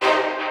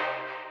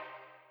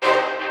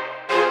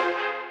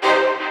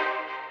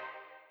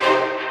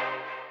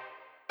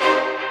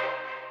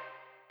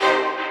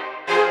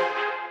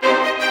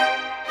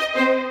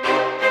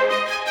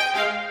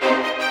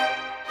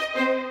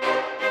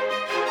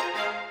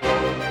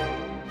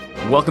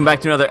Welcome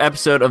back to another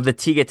episode of the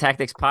Tiga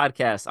Tactics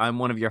Podcast. I'm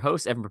one of your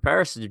hosts, Evan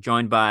Preparis,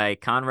 joined by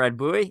Conrad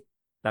Bowie.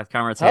 Dr.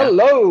 Conrad, say hi.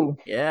 Hello.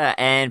 Yeah,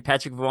 and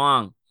Patrick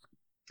Vuong.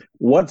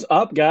 What's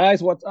up,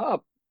 guys? What's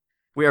up?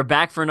 We are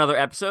back for another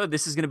episode.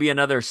 This is going to be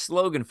another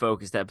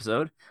slogan-focused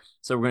episode.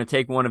 So we're going to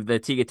take one of the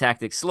Tiga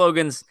Tactics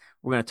slogans.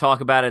 We're going to talk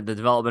about it, the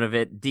development of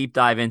it, deep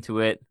dive into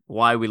it,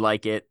 why we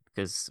like it,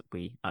 because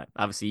we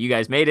obviously you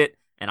guys made it,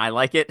 and I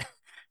like it.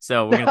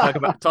 So we're going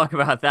to talk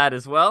about that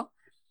as well.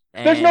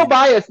 There's no And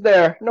bias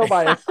there. No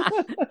bias.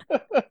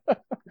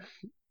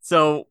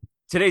 So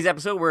today's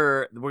episode,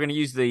 we're gonna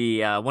use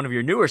the one of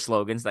your newer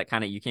slogans that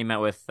kind of you came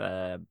out with,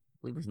 I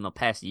believe it was in the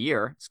past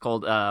year. It's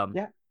called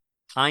Yeah.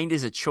 "Kind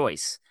is a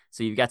Choice."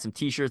 So you've got some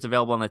T-shirts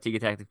available on the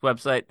Tiga Tactics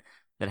website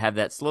that have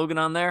that slogan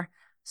on there.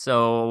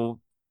 So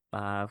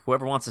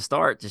whoever wants to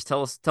start, just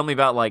tell me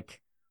about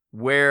like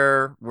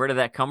where did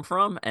that come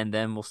from, and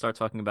then we'll start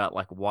talking about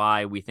like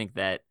why we think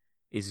that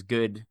is a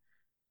good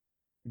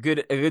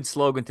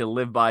slogan to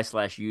live by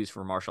 / use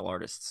for martial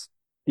artists.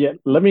 Yeah,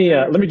 let me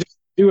Sure. just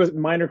do a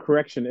minor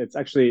correction. It's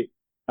actually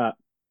uh,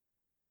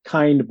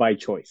 kind by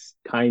choice.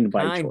 Kind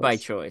by Kind by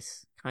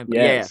choice. choice.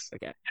 Yeah. Yes.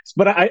 Okay.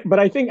 But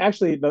I think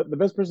actually the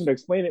best person to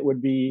explain it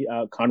would be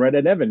Conrad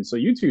and Evan. So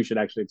you two should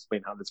actually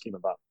explain how this came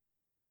about.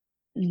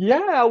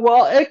 Yeah.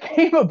 Well, it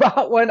came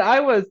about when I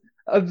was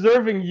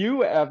observing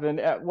you, Evan,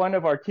 at one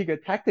of our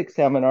Tiga Tactics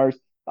seminars,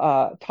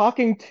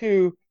 talking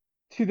to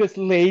this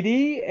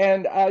lady,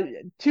 and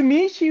to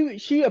me,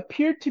 she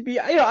appeared to be.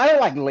 I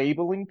don't like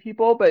labeling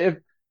people,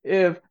 but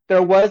if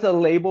there was a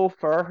label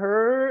for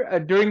her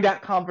during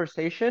that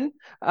conversation,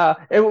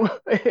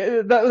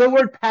 the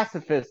word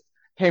pacifist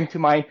came to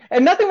mind,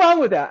 and nothing wrong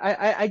with that.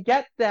 I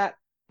get that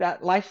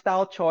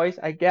lifestyle choice.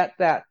 I get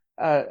that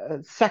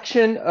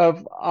section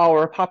of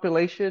our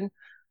population,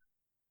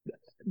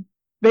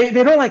 they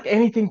don't like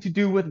anything to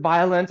do with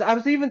violence. I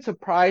was even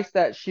surprised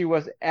that she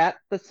was at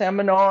the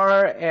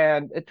seminar,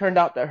 and it turned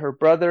out that her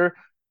brother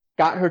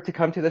got her to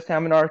come to the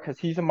seminar because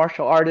he's a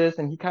martial artist,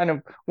 and he kind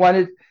of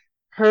wanted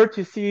her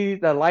to see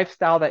the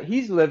lifestyle that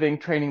he's living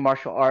training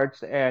martial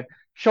arts, and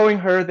showing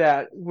her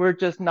that we're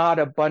just not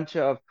a bunch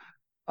of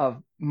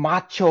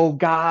macho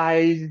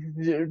guys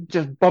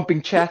just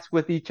bumping chests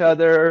with each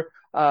other.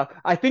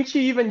 I think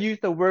she even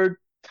used the word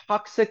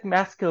toxic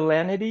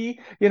masculinity.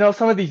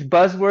 Some of these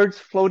buzzwords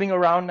floating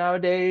around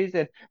nowadays,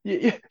 and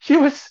she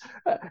was.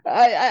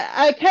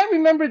 I can't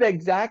remember the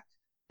exact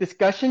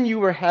discussion you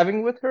were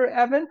having with her,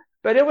 Evan,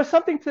 but it was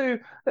something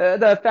to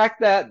the fact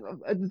that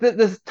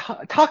this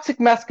toxic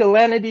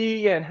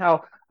masculinity, and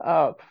how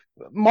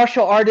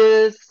martial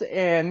artists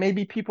and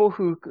maybe people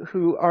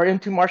who are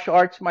into martial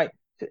arts might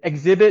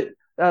exhibit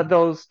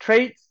those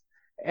traits.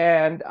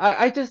 And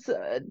I just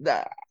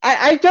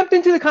I jumped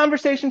into the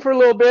conversation for a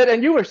little bit,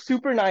 and you were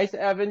super nice,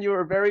 Evan. You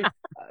were very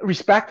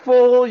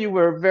respectful. You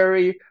were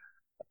very,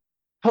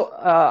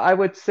 I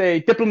would say,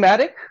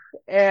 diplomatic.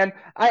 And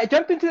I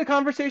jumped into the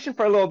conversation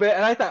for a little bit,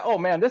 and I thought, oh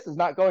man, this is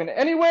not going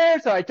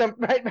anywhere. So I jumped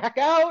right back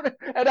out,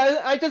 and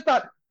I just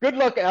thought, good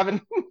luck,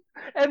 Evan.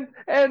 And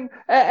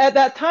at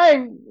that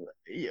time,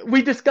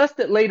 we discussed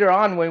it later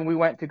on when we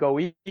went to go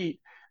eat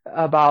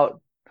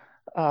about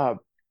uh,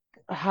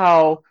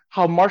 how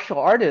martial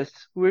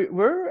artists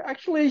we're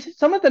actually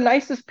some of the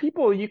nicest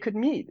people you could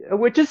meet,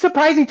 which is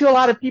surprising to a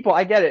lot of people.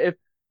 I get it. If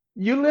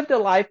you lived a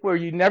life where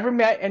you never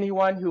met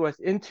anyone who was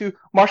into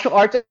martial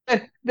arts,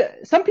 and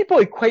some people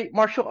equate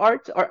martial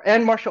arts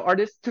and martial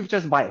artists to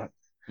just violence.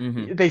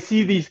 Hmm. They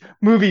see these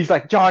movies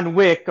like John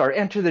Wick or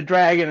Enter the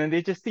Dragon, and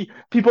they just see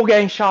people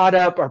getting shot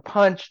up or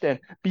punched and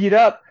beat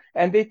up,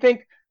 and they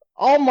think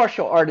all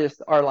martial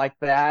artists are like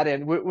that,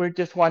 and we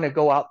just want to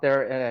go out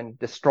there and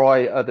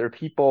destroy other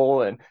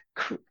people and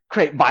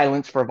create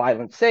violence for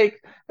violence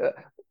sake.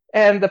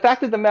 And the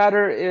fact of the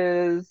matter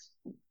is,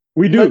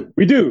 We let do.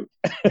 We do.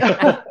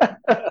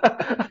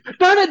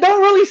 Darn it,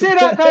 don't really say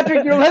that,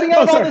 Patrick. You're letting Oh,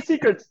 out all sorry. the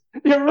secrets.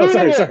 You're Oh,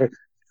 ruining sorry.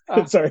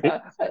 it. Sorry. Uh,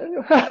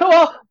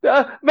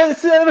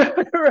 Sorry.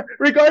 but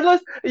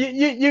regardless,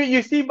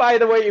 you see by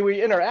the way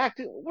we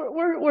interact,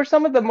 we're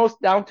some of the most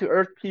down to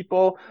earth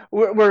people.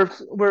 We're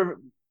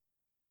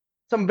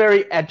some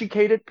very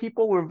educated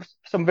people. We're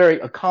some very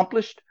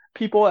accomplished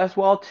people as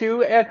well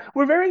too, and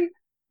we're very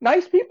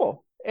nice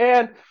people.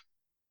 And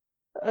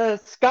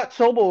Scott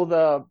Sobel,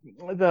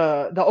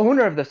 the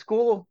owner of the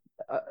school,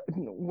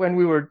 when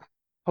we were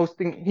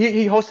hosting,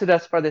 he hosted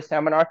us for this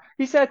seminar.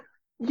 He said,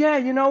 "Yeah,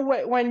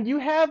 when you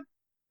have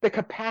the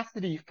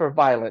capacity for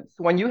violence,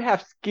 when you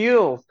have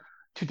skills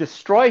to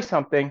destroy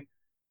something,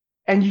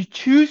 and you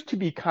choose to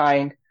be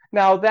kind,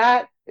 now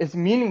that is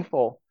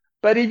meaningful.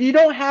 But if you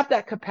don't have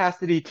that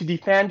capacity to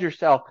defend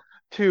yourself,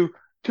 to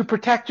to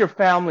protect your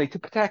family, to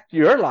protect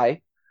your life,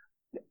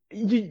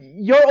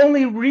 your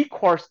only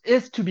recourse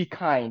is to be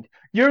kind.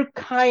 You're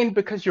kind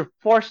because you're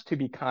forced to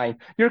be kind.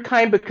 You're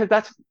kind because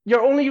that's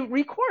your only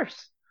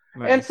recourse."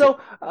 And Right. so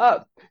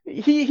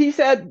he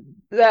said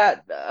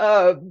that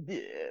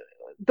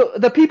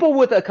the people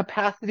with a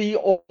capacity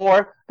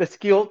or the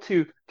skill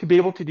to be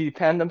able to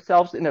defend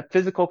themselves in a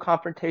physical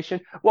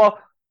confrontation, well,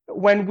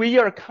 when we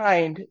are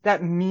kind,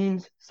 that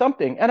means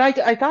something. And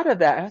I thought of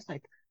that. I was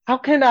like, how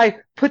can I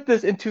put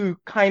this into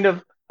kind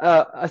of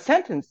a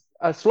sentence,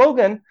 a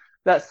slogan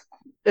that's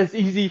is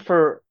easy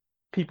for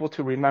people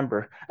to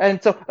remember?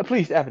 And so,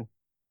 please, Evan.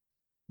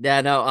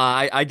 Yeah, no,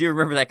 I do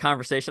remember that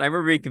conversation. I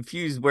remember being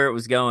confused where it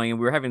was going, and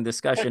we were having a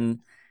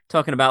discussion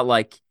talking about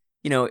like,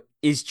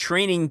 is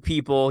training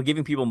people,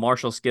 giving people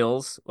martial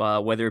skills,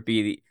 whether it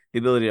be the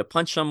ability to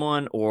punch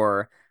someone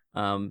or,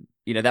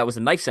 that was a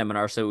knife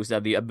seminar, so it was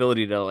the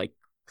ability to like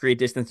create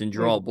distance and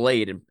draw a Mm,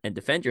 blade and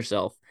defend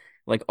yourself.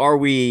 Like, are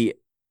we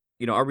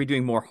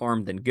doing more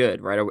harm than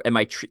good, right? Or am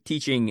I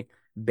teaching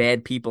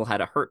bad people how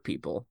to hurt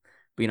people?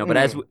 But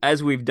mm,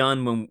 as we've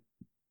done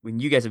when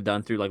you guys have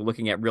done through like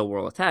looking at real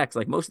world attacks,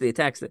 like most of the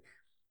attacks that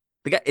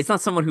the guy, it's not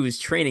someone who was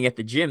training at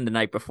the gym the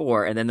night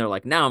before, and then they're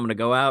like, now I'm gonna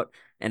go out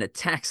and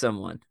attack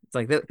someone. It's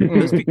like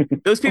mm.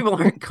 those people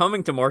aren't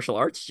coming to martial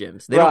arts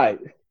gyms. They don't, Right.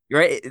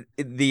 right?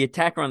 The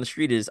attacker on the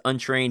street is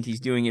untrained. He's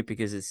doing it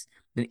because it's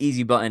an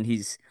easy button.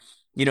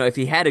 If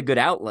he had a good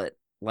outlet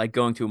like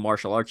going to a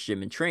martial arts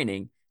gym and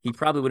training, he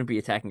probably wouldn't be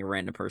attacking a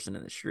random person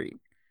in the street.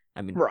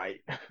 I mean,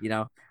 Right. you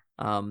know,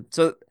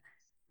 so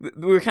we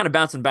were kind of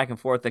bouncing back and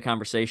forth the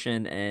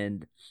conversation,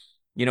 and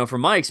from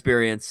my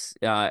experience,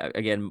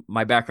 again,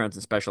 my background's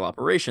in special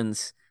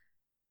operations.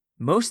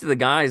 Most of the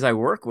guys I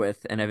work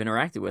with and have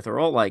interacted with are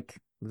all like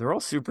they're all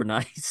super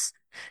nice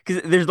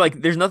because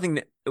there's nothing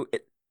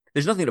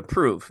to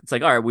prove. It's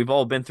like, all right, we've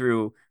all been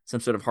through some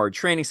sort of hard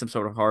training, some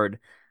sort of hard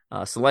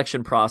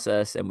selection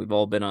process, and we've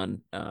all been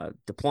on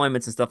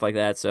deployments and stuff like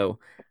that. So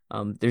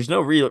there's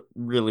no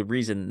really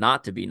reason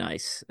not to be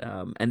nice.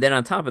 And then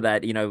on top of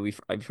that,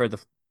 I've heard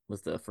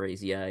was the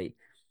phrase, yeah,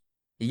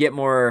 you get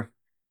more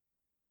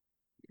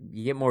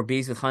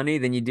bees with honey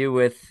than you do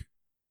with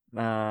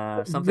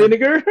something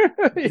Vinegar.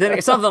 Yeah.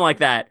 something like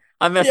that.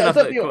 I'm messing Yeah. up the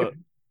Something like quote,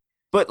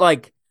 but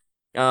like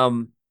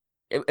um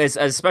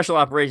as special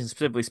operations,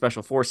 specifically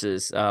special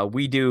forces,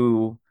 we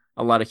do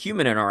a lot of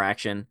human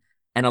interaction,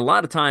 and a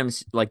lot of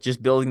times like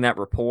just building that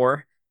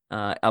rapport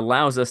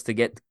allows us to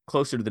get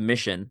closer to the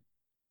mission,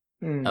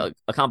 mm,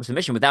 accomplish the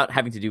mission without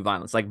having to do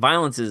violence. Like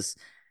violence is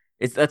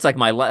it's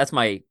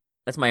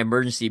that's my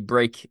emergency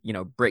break,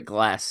 break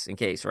glass in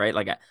case, right?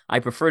 Like I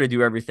prefer to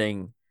do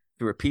everything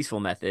through a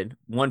peaceful method.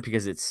 One,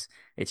 because it's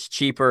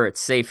cheaper,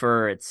 it's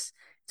safer, it's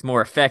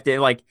more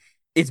effective. Like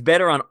it's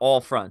better on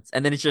all fronts.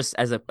 And then it's just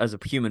as a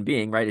human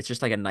being, right? It's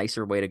just like a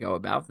nicer way to go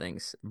about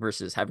things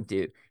versus having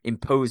to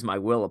impose my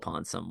will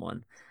upon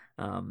someone.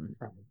 Um,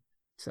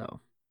 so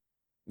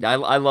yeah,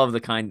 I love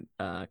the kind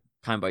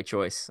by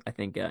choice. I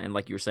think, and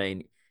like you were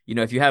saying,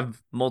 if you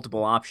have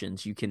multiple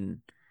options, you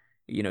can,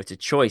 it's a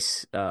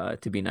choice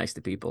to be nice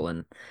to people.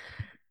 And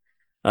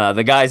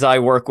the guys I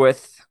work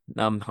with,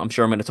 I'm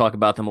sure I'm going to talk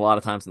about them a lot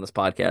of times in this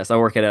podcast. I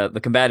work at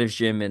the combatives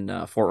gym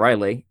in Fort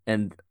Riley,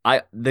 and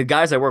the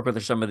guys I work with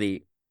are some of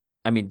the,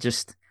 I mean,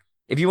 just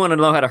if you want to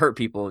know how to hurt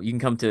people, you can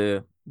come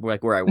to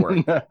like where I work.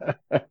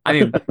 mm. I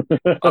mean,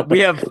 we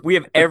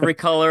have every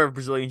color of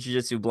Brazilian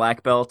Jiu-Jitsu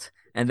black belt,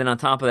 and then on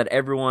top of that,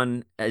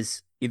 everyone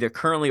is either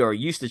currently or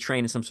used to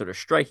train in some sort of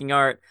striking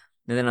art,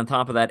 and then on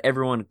top of that,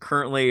 everyone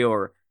currently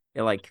or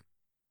like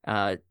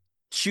uh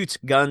shoots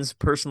guns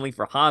personally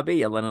for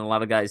hobby. And then a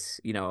lot of guys,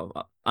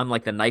 I'm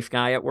like the knife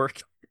guy at work,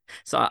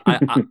 so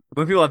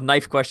when people have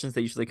knife questions,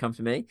 they usually come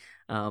to me.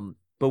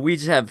 But we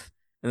just have,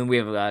 and then we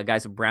have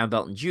guys with brown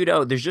belt in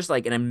judo. There's just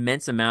like an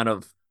immense amount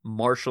of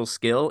martial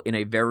skill in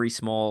a very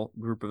small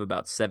group of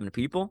about 7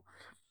 people,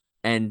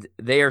 and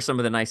they are some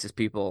of the nicest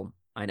people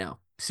I know.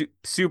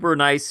 Super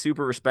nice,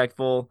 super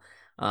respectful.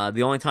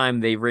 The only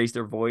time they raise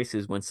their voice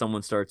is when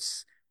someone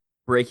starts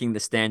breaking the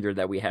standard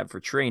that we have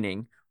for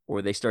training,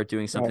 or they start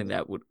doing something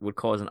Right. that would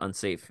cause an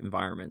unsafe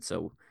environment.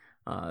 So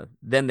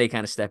then they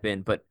kind of step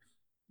in. But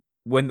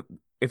when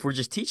if we're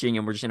just teaching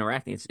and we're just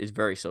interacting, it's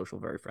very social,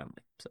 very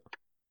friendly. So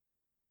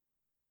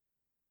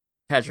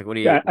Patrick, what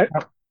do you?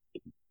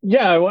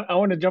 Yeah, I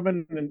want to jump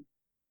in and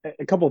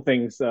a couple of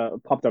things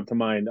popped up to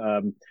mind.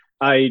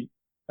 I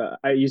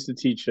used to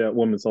teach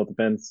women's self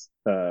defense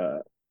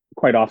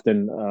quite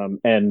often,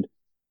 and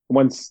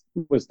once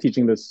was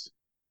teaching this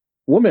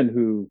woman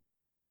who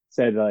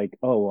said like,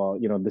 "Oh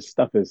well, this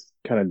stuff is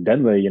kind of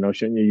deadly.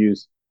 Shouldn't you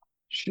use?"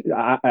 She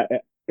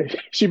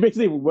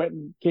basically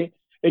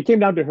it came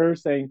down to her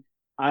saying,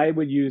 "I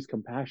would use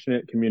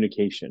compassionate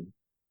communication."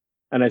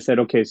 And I said,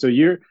 "Okay, so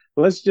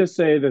let's just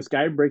say this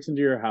guy breaks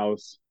into your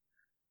house.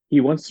 He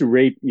wants to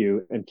rape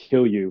you and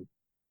kill you.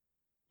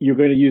 You're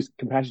going to use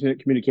compassionate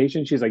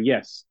communication?" She's like,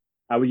 "Yes,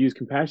 I would use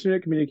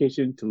compassionate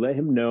communication to let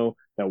him know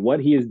that what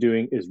he is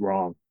doing is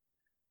wrong."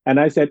 And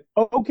I said,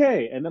 oh,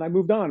 "Okay." And then I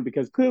moved on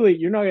because clearly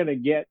you're not going to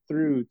get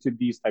through to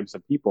these types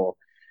of people.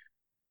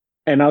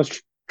 And I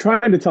was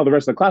trying to tell the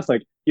rest of the class,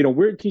 like,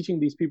 we're teaching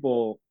these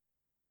people,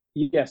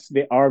 yes,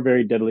 they are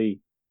very deadly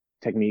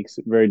techniques,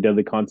 very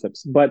deadly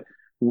concepts, but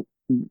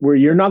where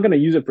you're not going to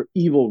use it for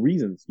evil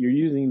reasons. You're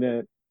using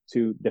it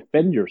to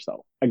defend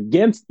yourself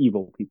against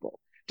evil people.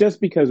 Just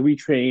because we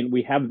train,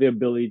 we have the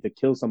ability to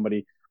kill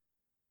somebody.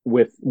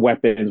 with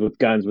weapons, with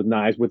guns, with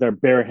knives, with our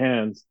bare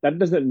hands, that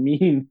doesn't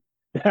mean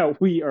that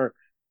we are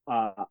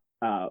uh,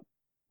 uh,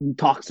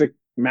 toxic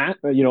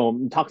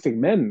toxic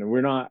men.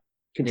 We're not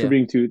Yeah.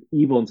 contributing to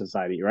evil in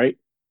society, right?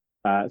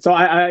 So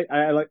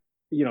I like,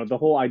 the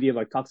whole idea of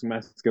like toxic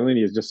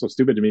masculinity is just so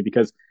stupid to me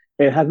because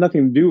it has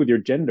nothing to do with your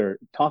gender.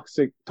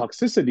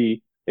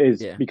 Toxicity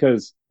is Yeah.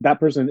 because that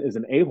person is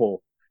an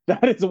a-hole.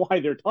 That is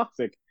why they're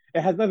toxic.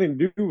 It has nothing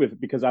to do with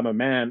because I'm a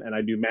man and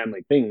I do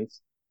manly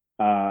things.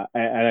 And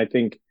I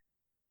think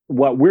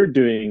what we're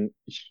doing,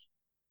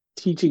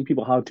 teaching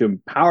people how to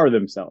empower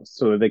themselves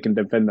so that they can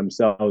defend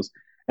themselves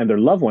and their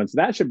loved ones,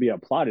 that should be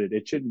applauded.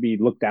 It shouldn't be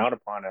looked down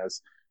upon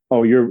as,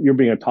 oh, you're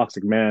being a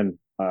toxic man.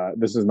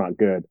 This is not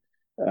good.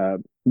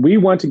 We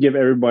want to give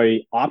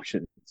everybody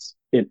options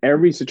in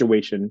every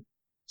situation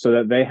so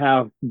that they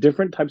have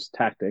different types of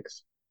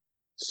tactics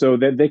so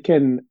that they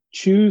can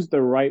choose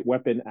the right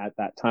weapon at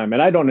that time.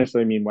 And I don't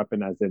necessarily mean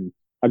weapon as in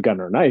a gun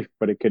or knife,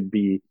 but it could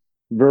be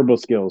verbal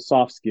skills,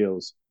 soft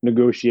skills,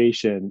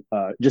 negotiation,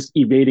 just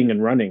evading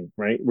and running,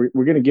 right? We're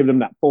going to give them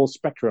that full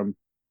spectrum,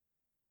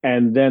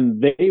 and then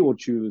they will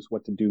choose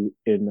what to do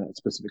in a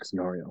specific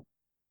scenario.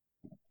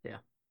 Yeah.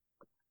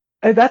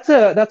 And that's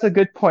a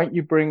good point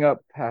you bring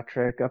up,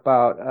 Patrick,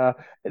 about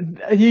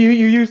you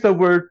use the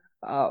word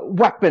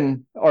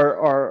weapon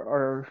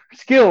or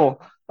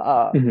skill,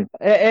 Mm-hmm.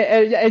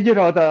 and you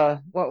know the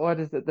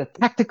what is it, the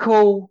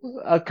tactical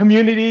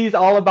communities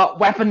all about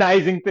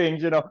weaponizing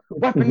things,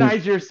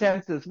 weaponize your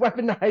senses,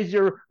 weaponize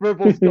your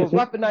verbal skills,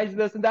 weaponize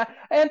this and that.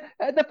 And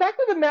the fact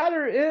of the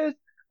matter is,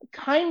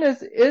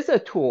 kindness is a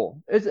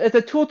tool. It's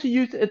a tool to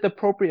use at the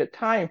appropriate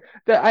time.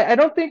 That I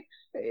don't think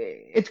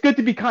it's good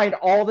to be kind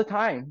all the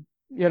time.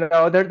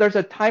 There's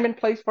a time and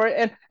place for it.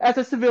 And as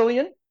a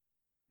civilian,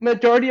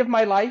 majority of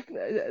my life,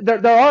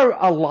 there are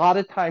a lot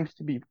of times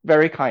to be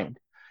very kind.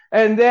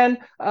 And then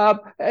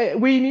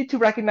we need to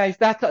recognize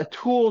that's a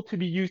tool to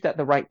be used at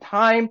the right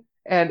time.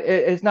 And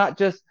it's not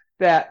just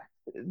that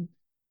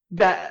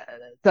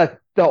the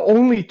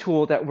only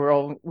tool that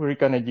we're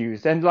going to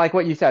use. And like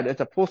what you said,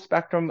 it's a full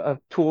spectrum of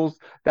tools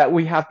that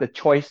we have the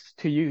choice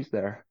to use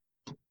there.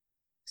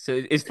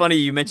 So it's funny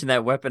you mentioned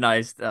that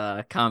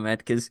weaponized comment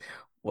because,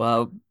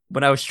 well,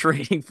 when I was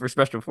training for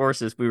special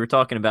forces, we were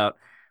talking about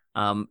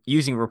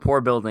using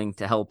rapport building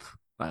to help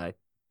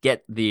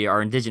get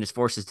our indigenous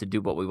forces to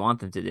do what we want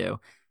them to do.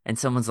 And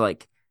someone's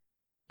like,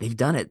 they've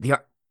done it.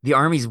 The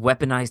army's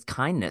weaponized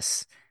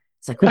kindness.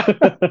 It's like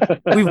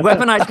we've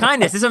weaponized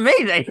kindness. It's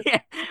amazing.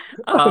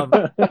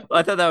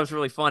 I thought that was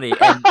really funny,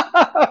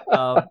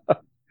 um,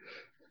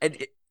 and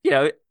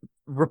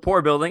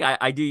rapport building.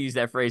 I do use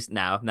that phrase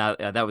now. Now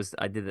that was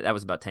I did that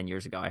was about 10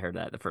 years ago. I heard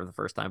that for the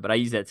first time, but I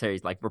use that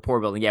phrase like rapport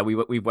building. Yeah,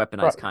 we've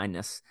weaponized Right.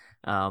 kindness.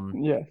 Um,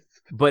 Yes.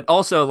 but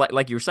also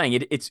like you were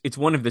saying, it's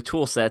one of the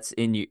tool sets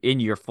in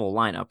your full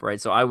lineup,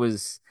 right? So I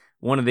was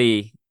one of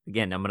the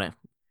again.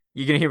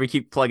 You're gonna hear me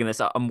keep plugging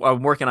this up.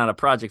 I'm working on a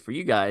project for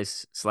you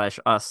guys slash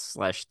us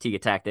slash Tiga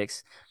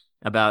Tactics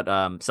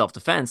about self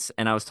defense,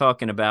 and I was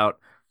talking about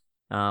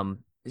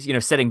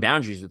setting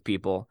boundaries with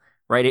people,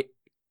 right?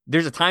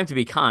 There's a time to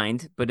be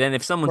kind, but then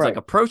if someone's like Right.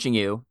 approaching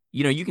you,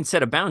 you can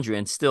set a boundary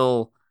and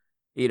still,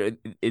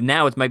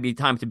 now it might be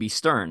time to be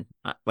stern.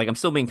 Like I'm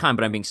still being kind,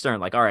 but I'm being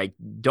stern. Like, all right,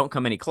 don't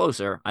come any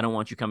closer. I don't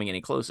want you coming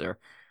any closer.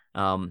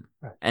 Um,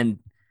 Right. and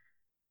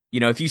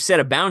if you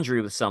set a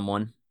boundary with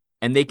someone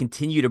and they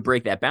continue to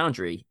break that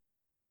boundary,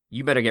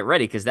 you better get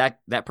ready because that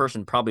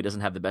person probably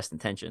doesn't have the best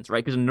intentions,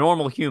 right? Because a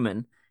normal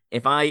human,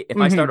 if I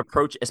start Hmm.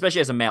 approach,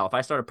 especially as a male, if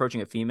I start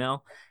approaching a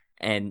female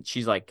and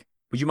she's like,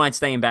 "Would you mind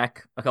staying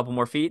back a couple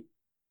more feet?"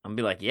 I'm gonna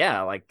be like,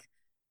 "Yeah, like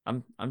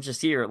I'm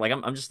just here, like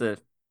I'm just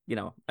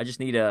I just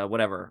need a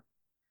whatever,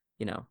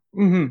 you know,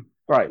 Hmm.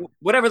 Right.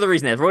 whatever the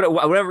reason is,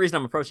 whatever reason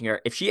I'm approaching her.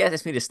 If she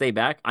asks me to stay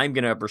back, I'm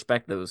gonna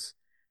respect those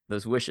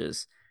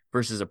wishes.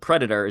 Versus a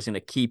predator is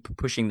gonna keep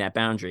pushing that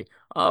boundary.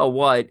 Oh,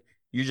 what?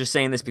 You're just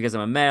saying this because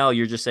I'm a male.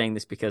 You're just saying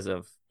this because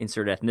of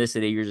insert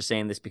ethnicity. You're just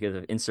saying this because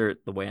of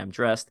insert the way I'm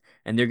dressed.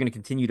 And they're gonna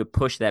continue to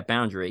push that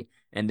boundary.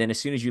 And then as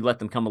soon as you let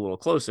them come a little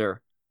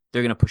closer,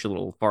 they're gonna push a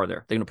little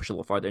farther. They're gonna push a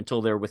little farther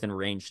until they're within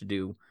range to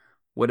do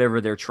whatever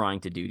they're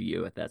trying to do to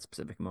you at that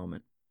specific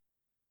moment.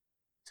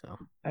 So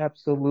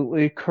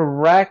Absolutely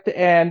correct.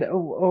 And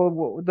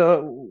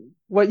the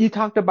what you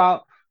talked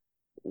about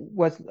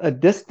was a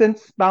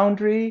distance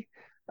boundary.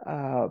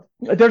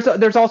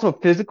 There's also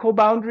physical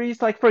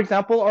boundaries, like for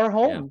example, our yeah,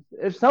 homes.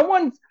 If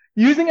someone's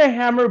using a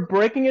hammer,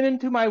 breaking it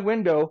into my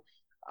window,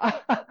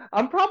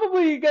 I'm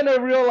probably gonna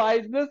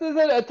realize this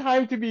isn't a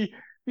time to be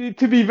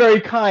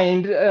very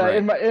kind right.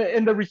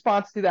 in the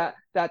response to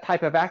that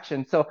type of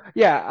action. So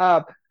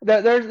yeah,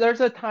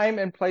 there's a time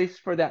and place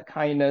for that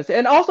kindness,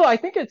 and also I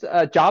think it's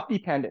job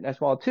dependent as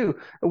well too.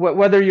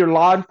 Whether you're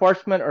law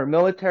enforcement or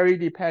military,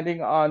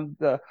 depending on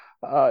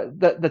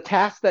the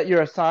task that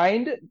you're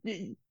assigned,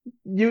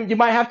 you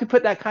might have to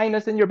put that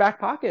kindness in your back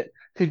pocket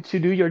to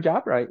do your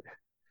job right.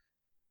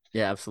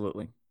 Yeah,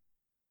 absolutely.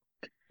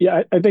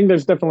 Yeah, I think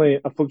there's definitely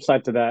a flip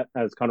side to that.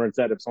 As Conrad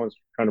said, if someone's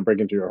trying to break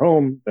into your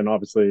home, then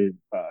obviously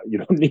you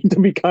don't need to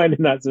be kind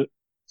in that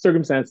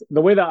circumstance.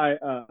 The way that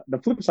the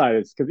flip side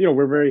is because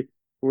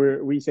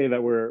we say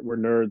that we're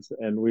nerds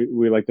and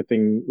we like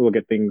to look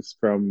at things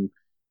from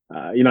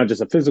not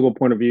just a physical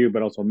point of view,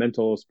 but also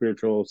mental,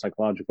 spiritual,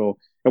 psychological.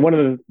 And one of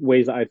the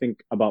ways I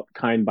think about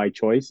kind by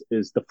choice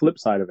is the flip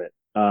side of it.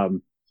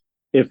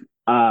 If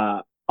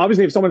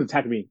Obviously if someone's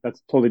attacking me,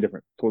 that's totally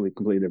different, totally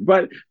completely different.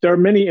 But there are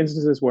many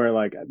instances where,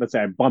 like, let's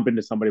say I bump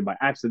into somebody by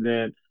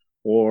accident,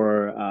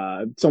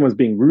 or someone's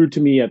being rude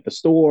to me at the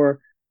store.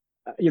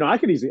 I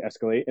could easily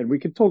escalate and we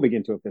could totally get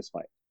into a fist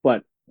fight.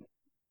 But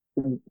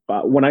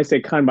when I say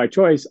kind by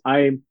choice,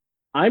 I'm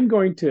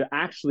going to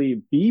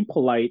actually be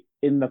polite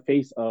in the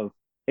face of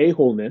a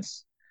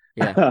wholeness.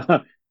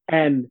 Yeah.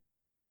 And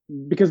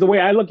because the way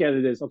I look at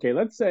it is, okay,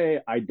 let's say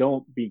I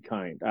don't be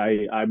kind.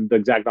 I'm the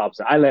exact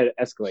opposite. I let it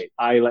escalate.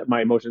 I let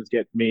my emotions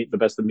get me the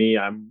best of me.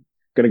 I'm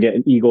gonna get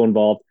an ego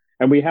involved,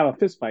 and we have a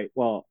fist fight.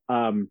 Well,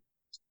 I'm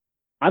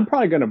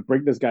probably gonna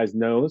break this guy's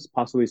nose,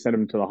 possibly send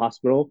him to the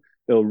hospital.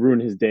 It'll ruin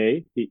his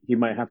day. He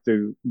might have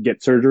to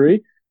get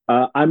surgery.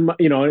 And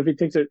if he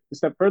takes it a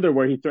step further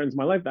where he threatens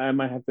my life, I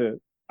might have to,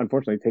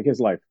 unfortunately, take his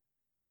life.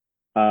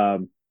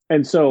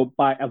 And so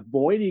by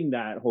avoiding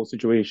that whole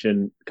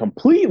situation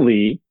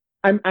completely,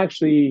 I'm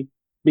actually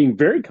being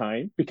very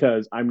kind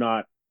because I'm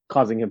not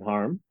causing him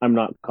harm. I'm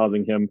not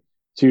causing him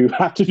to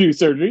have to do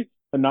surgery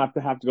and not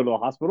to have to go to the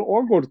hospital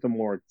or go to the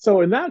morgue.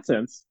 So in that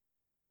sense,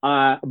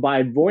 by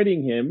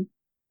avoiding him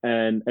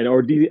and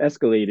or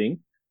de-escalating,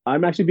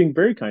 I'm actually being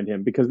very kind to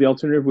him because the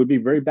alternative would be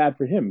very bad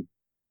for him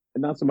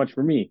and not so much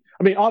for me.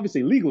 I mean,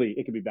 obviously, legally,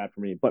 it could be bad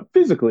for me, but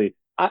physically,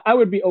 I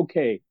would be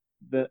okay.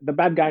 The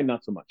bad guy,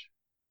 not so much.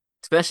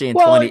 Especially in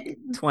Well,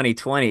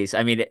 2020s.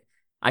 I mean,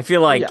 I feel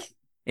yeah. like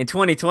in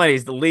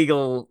 2020s, the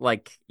legal,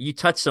 like, you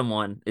touch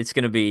someone, it's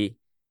going to be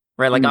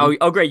right. Like, Mm-hmm.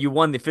 oh, great, you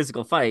won the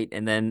physical fight.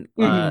 And then,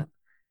 Mhm.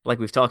 like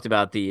we've talked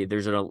about,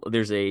 there's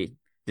the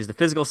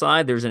physical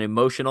side, there's an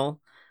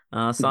emotional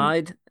Mm-hmm.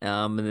 side,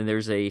 and then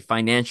there's a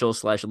financial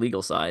slash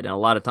legal side. And a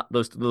lot of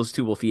those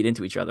two will feed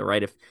into each other,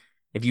 right?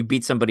 If you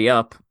beat somebody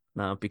up,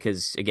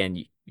 because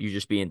again, you're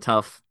just being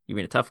tough, you're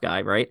being a tough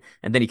guy, right?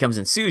 And then he comes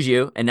and sues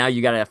you, and now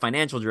you got a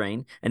financial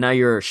drain, and now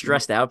you're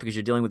stressed out because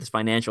you're dealing with this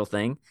financial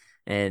thing,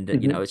 and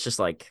Mm-hmm. it's just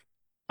like,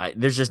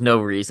 there's just no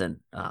reason.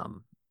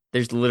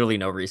 There's literally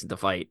no reason to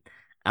fight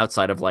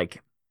outside of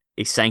like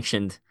a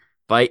sanctioned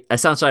fight,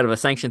 outside of a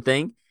sanctioned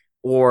thing,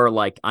 or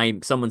like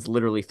someone's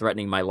literally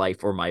threatening my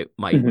life or my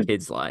Mm-hmm.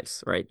 kids'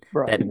 lives, right?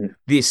 Right. That Mm-hmm.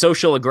 the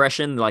social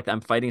aggression, like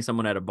I'm fighting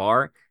someone at a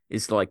bar,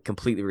 is like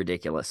completely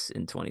ridiculous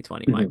in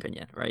 2020, in my Mm-hmm.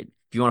 opinion, right?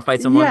 If you want to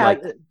fight someone, Yeah,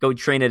 like go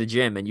train at a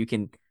gym and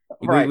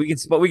right. we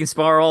can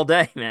spar all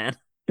day, man.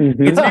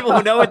 Mm-hmm. Against people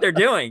who know what they're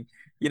doing,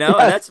 and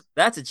Yes.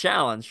 that's a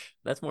challenge.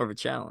 That's more of a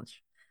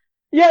challenge.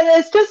 Yeah,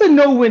 it's just a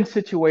no-win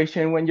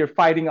situation when you're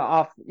fighting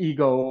off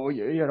ego,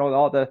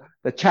 all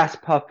the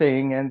chest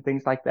puffing and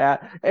things like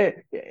that.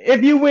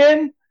 If you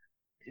win,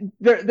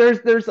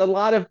 there's a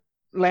lot of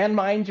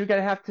landmines you're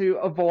gonna have to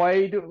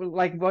avoid,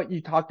 like what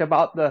you talked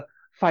about, the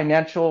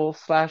financial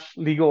slash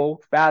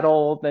legal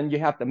battle. Then you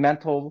have the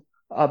mental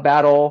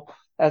battle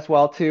as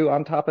well too.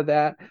 On top of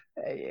that,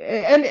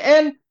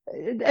 and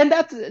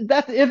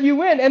that's if you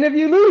win, and if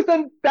you lose,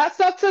 then that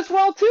sucks as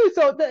well too.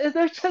 So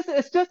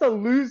it's just a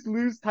lose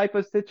lose type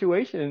of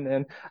situation,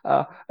 and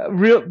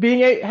real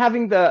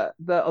having the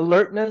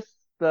alertness,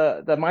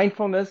 the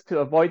mindfulness to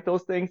avoid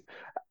those things,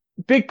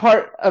 big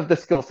part of the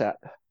skill set.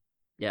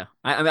 Yeah,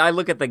 I mean, I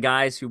look at the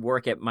guys who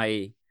work at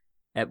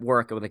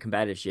work with a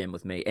combative gym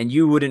with me, and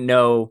you wouldn't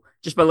know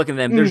just by looking at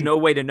them. There's Mm, no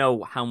way to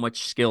know how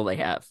much skill they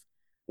have,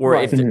 or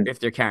right, Mm-hmm. if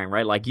they're carrying,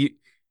 right. Like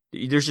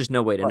there's just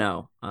no way to right.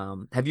 know.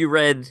 Have you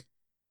read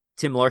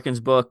Tim Larkin's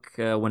book,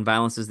 When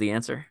Violence is the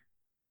Answer?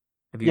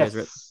 Have you guys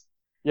read? Yes.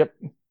 Yep.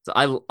 So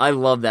I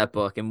love that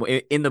book, and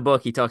in the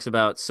book he talks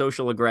about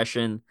social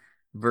aggression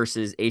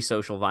versus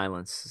asocial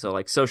violence. So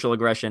like social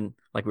aggression,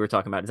 like we were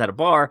talking about, is at a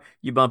bar,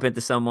 you bump into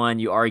someone,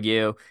 you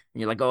argue, and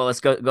you're like, oh, let's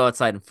go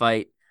outside and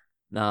fight.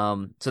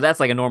 So that's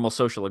like a normal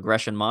social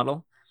aggression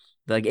model.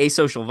 Like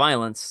asocial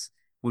violence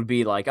would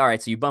be like, all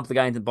right, so you bump the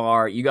guy into the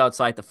bar, you go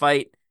outside to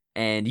fight,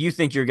 and you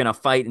think you're gonna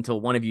fight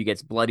until one of you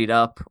gets bloodied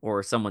up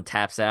or someone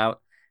taps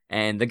out,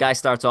 and the guy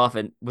starts off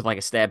with like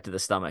a stab to the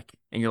stomach,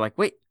 and you're like,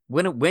 wait,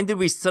 when did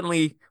we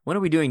suddenly when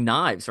are we doing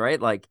knives, right?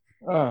 Like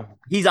Uh,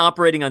 he's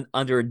operating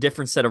under a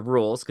different set of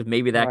rules because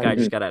maybe that guy right.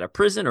 Mm-hmm. just got out of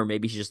prison, or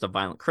maybe he's just a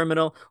violent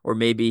criminal, or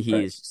maybe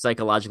Right. he's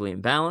psychologically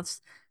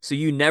imbalanced. So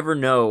you never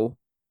know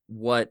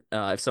what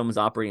if someone's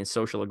operating in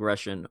social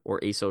aggression or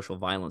asocial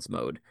violence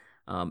mode,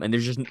 and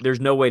there's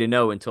no way to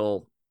know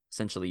until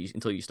essentially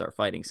until you start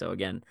fighting. So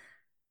again,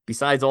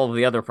 besides all of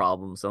the other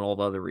problems and all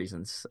the other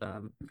reasons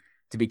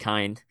to be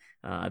kind,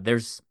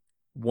 there's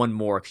one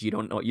more because you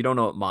don't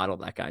know what model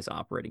that guy's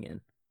operating in.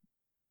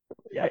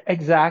 Yeah,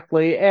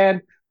 exactly.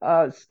 And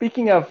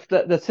speaking of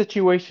the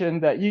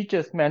situation that you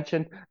just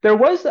mentioned, there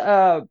was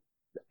a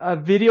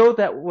video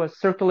that was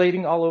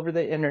circulating all over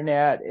the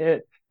internet.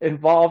 It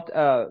involved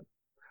a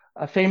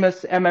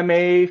famous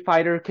MMA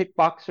fighter,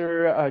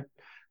 kickboxer,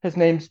 His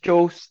name's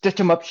Joe Stitch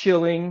 'em Up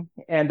Schilling,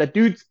 and the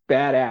dude's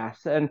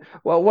badass. And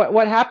well,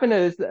 what happened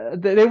is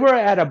they were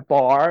at a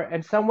bar,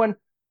 and someone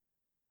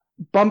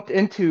bumped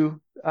into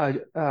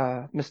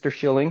Mr.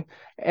 Schilling,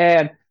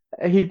 and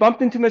he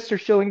bumped into Mr.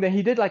 Schilling. Then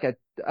he did like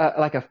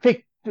a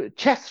fake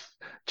chest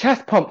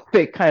chest pump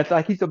fake, kind of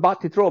like he's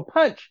about to throw a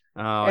punch,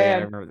 Oh yeah, I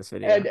and remember this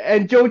video.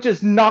 Joe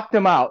just knocked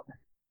him out.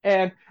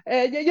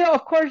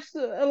 Of course,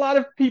 a lot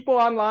of people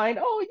online,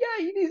 oh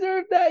yeah, you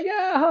deserve that,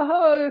 yeah, ha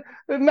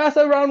ha, mess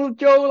around with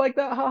Joe like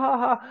that, ha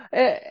ha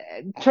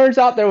ha. Turns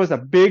out there was a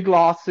big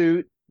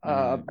lawsuit,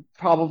 Mm.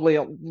 probably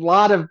a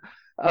lot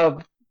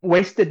of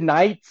wasted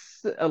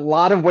nights, a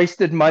lot of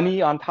wasted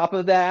money on top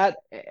of that,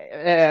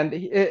 and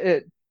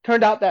it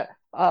turned out that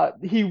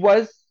he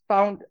was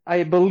found,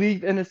 I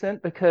believe,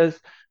 innocent because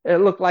it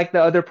looked like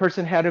the other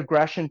person had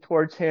aggression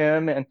towards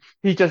him, and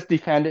he just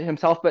defended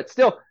himself. But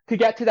still, to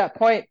get to that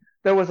point,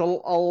 there was a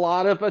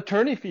lot of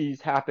attorney fees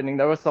happening.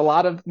 There was a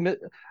lot of,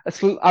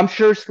 I'm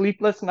sure,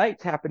 sleepless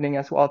nights happening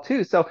as well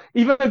too. So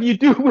even if you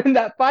do win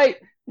that fight,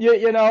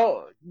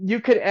 you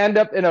could end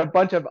up in a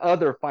bunch of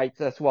other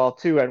fights as well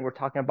too. And we're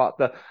talking about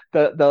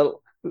the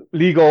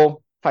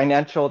legal,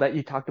 financial that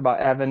you talked about,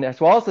 Evan, as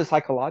well as the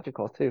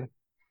psychological too.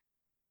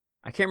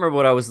 I can't remember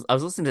what I was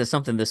listening to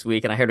something this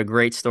week and I heard a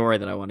great story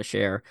that I want to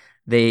share.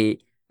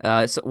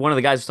 So one of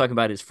the guys was talking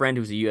about his friend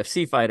who's a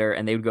UFC fighter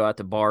and they would go out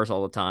to bars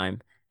all the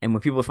time. And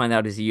when people find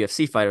out he's a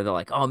UFC fighter, they're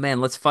like, "Oh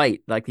man, let's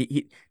fight!" Like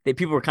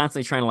people were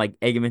constantly trying to like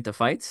egg him into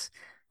fights.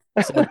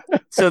 So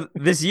so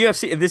this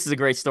UFC, this is a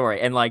great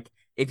story. And like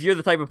if you're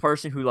the type of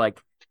person who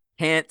like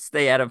can't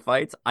stay out of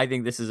fights, I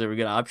think this is a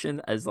good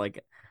option as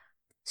like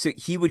so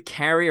he would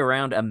carry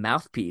around a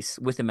mouthpiece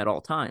with him at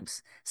all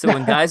times. So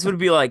when guys would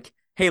be like,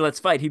 "Hey, let's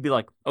fight," he'd be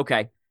like,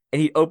 "Okay."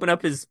 And he'd open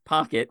up his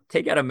pocket,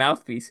 take out a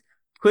mouthpiece,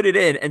 put it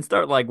in, and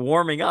start like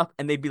warming up.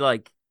 And they'd be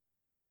like,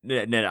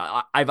 "No, no,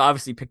 no, I've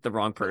obviously picked the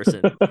wrong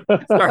person."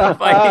 Start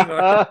fighting.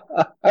 Or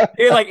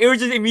it would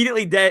just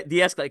immediately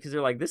de-escalate because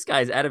they're like, "This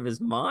guy's out of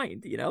his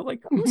mind," you know?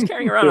 Like, who's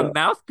carrying around a Yeah.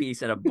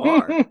 mouthpiece in a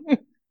bar?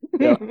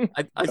 Yeah.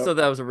 I Yeah. thought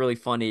that was a really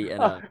funny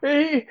and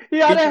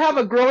He ought to have interesting.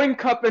 a growing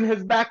cup in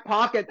his back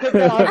pocket. Sit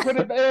down, put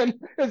it in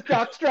his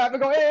jock strap,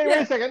 and go, "Hey, wait a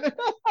Yeah, second."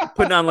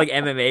 putting on like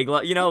MMA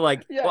glove, you know,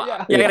 like Yeah, well,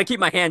 yeah. yeah, I Yeah. gotta keep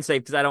my hand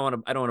safe because I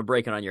don't want to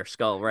break it on your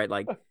skull, right?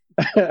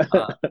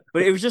 Uh,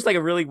 but it was just like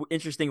a really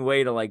interesting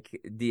way to like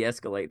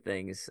de-escalate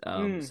things.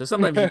 Mm. So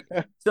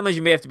sometimes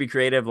you may have to be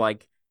creative,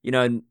 like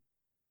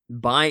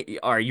buy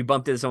or you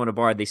bumped into someone at a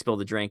bar, they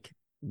spilled a drink,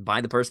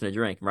 buy the person a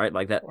drink, right?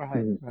 Like that. Right,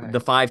 Mm. right. The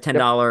five, ten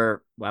Yep.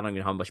 dollar. Well, I don't even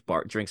know how much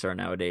bar drinks are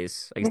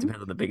nowadays. I guess it Mhm.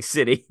 depends on the big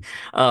city.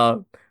 Uh,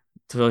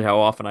 to tell you how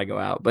often I go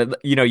out, but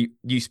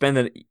you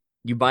spend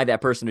you buy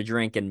that person a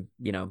drink, and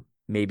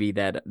maybe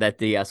that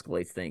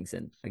de-escalates things,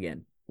 and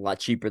again, a lot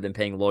cheaper than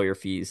paying lawyer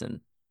fees and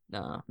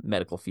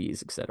medical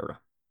fees, etc.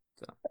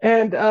 So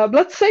And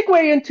let's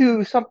segue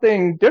into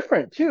something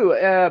different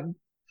too.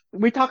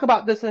 We talk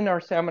about this in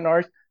our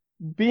seminars.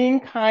 Being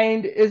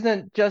kind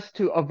isn't just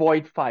to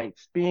avoid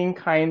fights. Being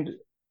kind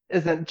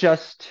isn't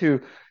just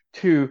to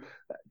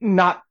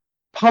not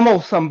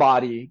pummel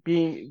somebody.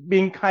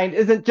 Being kind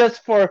isn't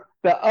just for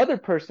the other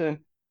person.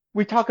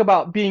 We talk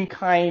about being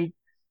kind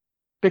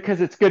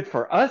because it's good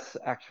for us,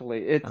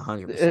 actually.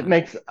 hundred It percent.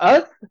 makes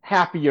us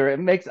happier. It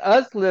makes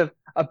us live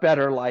a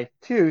better life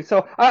too.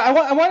 So I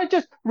want to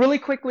just really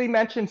quickly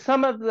mention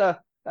some of the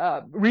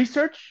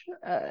research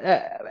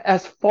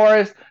as far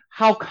as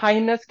how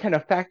kindness can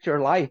affect your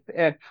life.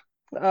 And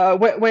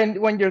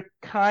when you're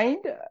kind,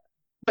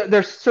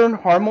 there's certain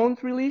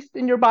hormones released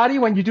in your body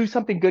when you do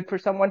something good for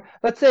someone.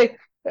 Let's say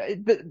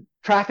the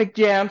traffic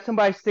jam,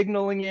 somebody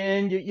signaling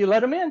in, you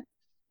let them in.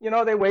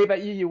 They wave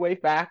at you, you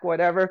wave back,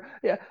 whatever.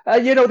 Yeah,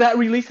 that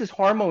releases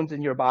hormones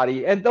in your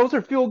body, and those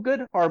are feel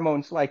good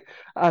hormones like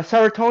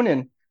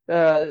serotonin.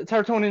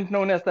 Serotonin is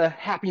known as the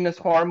happiness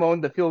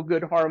hormone, the feel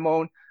good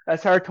hormone.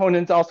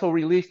 Serotonin is also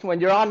released when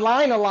you're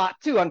online a lot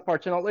too,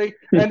 unfortunately,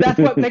 and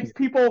that's what makes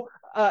people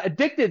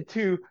addicted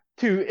to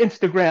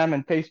Instagram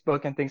and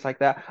Facebook and things like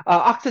that.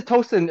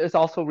 Oxytocin is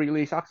also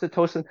released.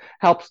 Oxytocin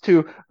helps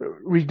to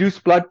reduce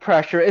blood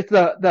pressure. It's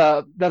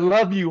the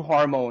love you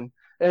hormone.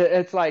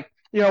 It's like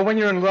when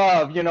you're in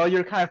love,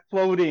 you're kind of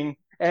floating.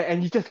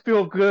 And you just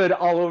feel good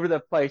all over the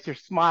place. You're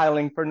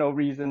smiling for no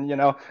reason.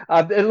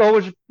 It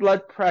lowers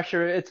blood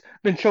pressure. It's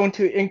been shown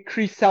to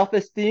increase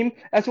self-esteem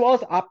as well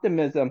as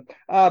optimism.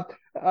 Uh,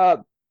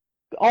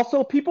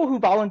 Also, people who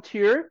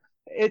volunteer,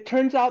 it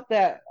turns out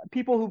that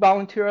people who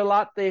volunteer a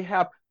lot, they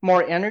have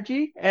more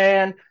energy,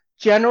 and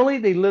generally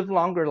they live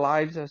longer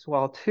lives as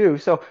well too.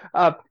 So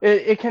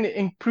it can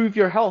improve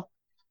your health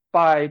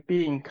by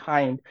being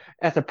kind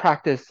as a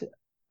practice,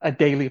 a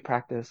daily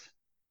practice.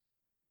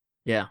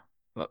 Yeah,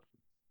 Well,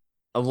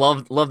 I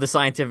love the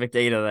scientific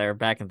data there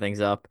backing things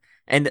up,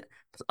 and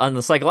on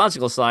the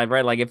psychological side,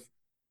 right?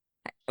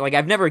 Like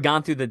I've never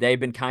gone through the day,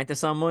 been kind to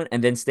someone,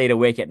 and then stayed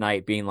awake at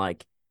night being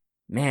like,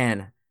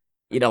 man,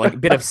 like a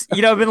bit of,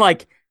 been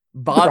like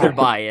bothered Right,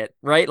 by it,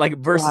 right? Like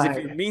versus if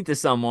you're right. mean to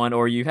someone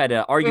or you had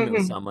an argument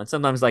with Mm-hmm, someone,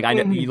 sometimes like I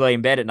know you mm-hmm, lay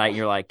in bed at night and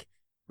you're like,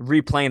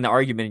 replaying the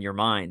argument in your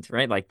mind,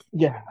 right? Like,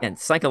 Yeah. and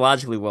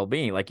psychologically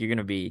well-being, like you're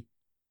gonna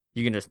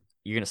you're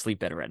gonna sleep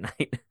better at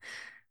night.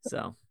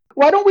 So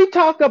Why don't we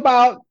talk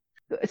about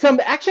some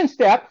action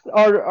steps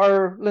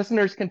our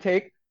listeners can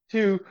take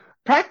to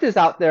practice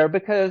out there?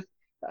 Because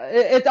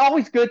it's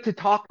always good to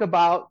talk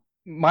about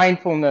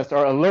mindfulness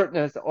or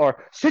alertness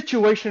or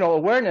situational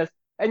awareness.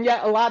 And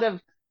yet, a lot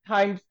of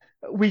times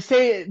we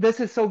say, this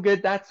is so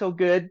good, that's so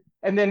good.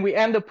 And then we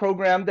end the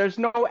program. There's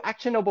no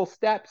actionable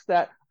steps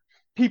that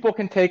people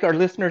can take, our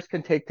listeners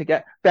can take to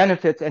get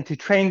benefits and to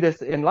train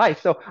this in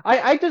life. So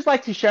I just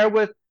like to share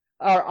with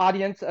our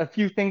audience a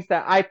few things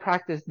that I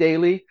practice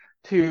daily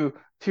to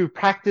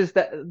practice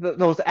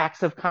those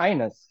acts of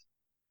kindness.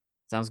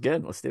 sounds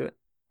good. Let's do it.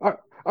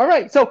 All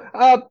right. So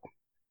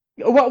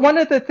one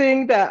of the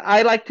things that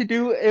I like to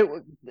do,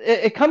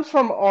 it comes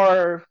from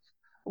our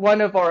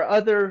one of our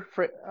other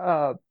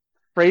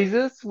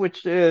phrases,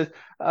 which is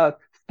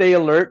stay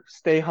alert,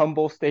 stay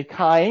humble, stay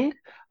kind.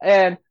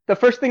 And the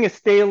first thing is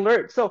stay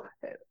alert. So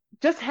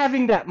just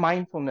having that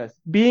mindfulness,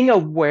 being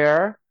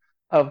aware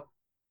of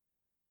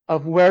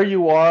where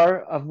you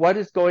are, of what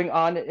is going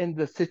on in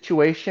the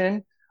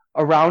situation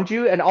around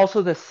you, and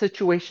also the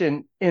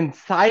situation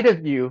inside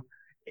of you,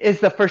 is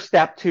the first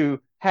step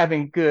to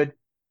having good,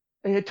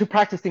 to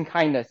practicing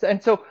kindness.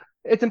 And so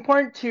it's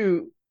important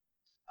to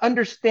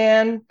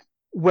understand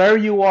where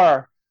you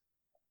are,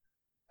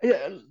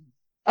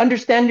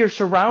 understand your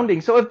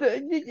surroundings. So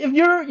if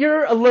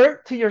you're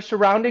alert to your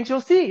surroundings,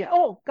 you'll see,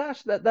 oh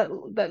gosh,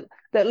 that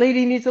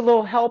lady needs a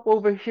little help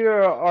over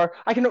here, or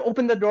I can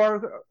open the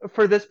door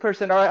for this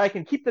person, or I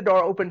can keep the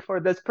door open for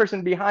this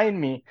person behind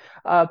me.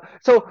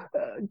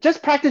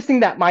 Just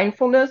practicing that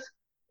mindfulness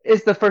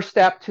is the first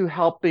step to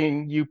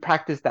helping you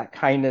practice that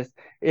kindness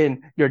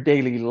in your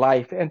daily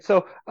life. And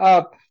so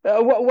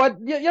what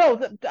you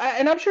know,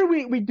 and I'm sure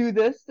we do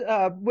this.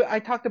 I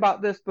talked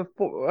about this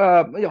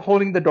before.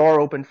 Holding the door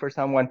open for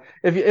someone.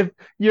 If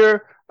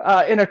you're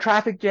in a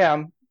traffic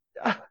jam,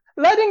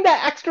 letting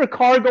that extra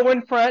car go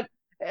in front.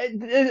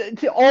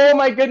 Oh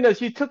my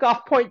goodness, you took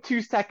off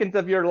 0.2 seconds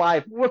of your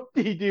life.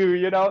 Whoop-de-doo,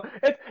 you know.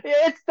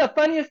 It's the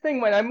funniest thing.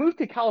 When I moved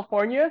to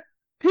California,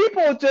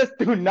 people just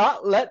do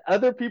not let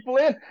other people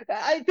in.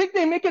 I think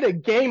they make it a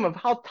game of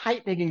how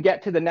tight they can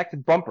get to the next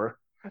bumper.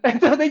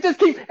 And so they just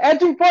keep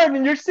edging forward,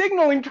 and you're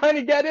signaling, trying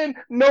to get in.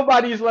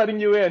 Nobody's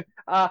letting you in.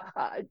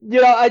 I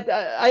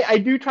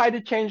do try to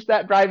change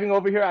that driving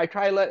over here. I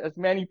try to let as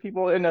many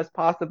people in as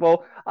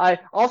possible. I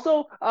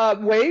also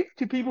wave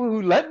to people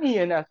who let me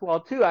in as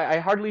well too. I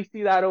hardly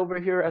see that over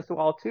here as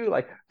well too.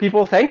 Like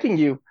people thanking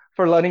you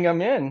for letting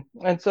them in.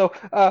 And so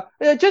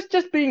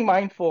just being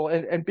mindful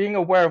and being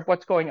aware of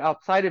what's going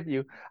outside of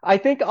you. I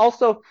think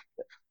also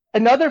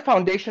another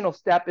foundational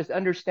step is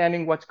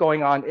understanding what's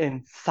going on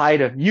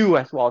inside of you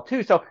as well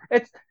too. So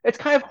it's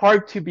kind of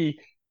hard to be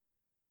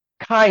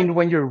kind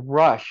when you're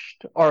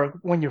rushed, or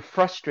when you're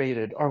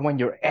frustrated, or when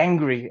you're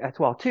angry as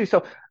well too.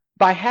 So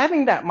by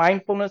having that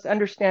mindfulness,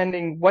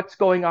 understanding what's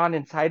going on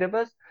inside of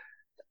us,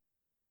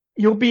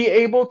 you'll be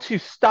able to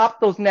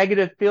stop those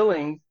negative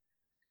feelings.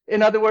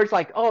 In other words,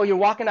 like, oh, you're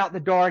walking out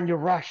the door and you're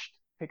rushed.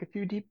 Take a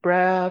few deep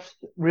breaths,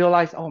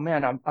 realize, oh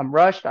man, I'm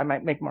rushed. I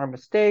might make more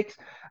mistakes.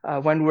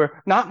 When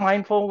we're not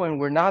mindful, when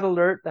we're not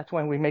alert, that's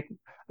when we make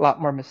a lot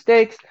more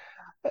mistakes.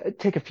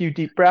 Take a few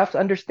deep breaths,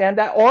 understand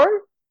that.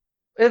 Or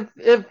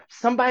if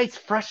somebody's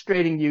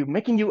frustrating you,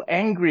 making you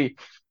angry,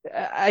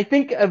 I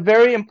think a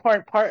very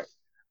important part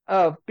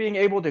of being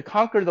able to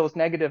conquer those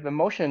negative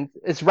emotions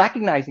is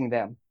recognizing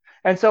them.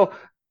 And so,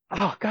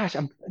 oh gosh,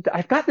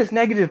 I've got this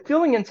negative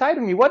feeling inside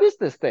of me. What is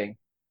this thing?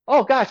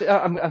 Oh gosh,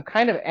 I'm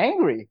kind of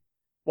angry.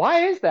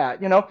 Why is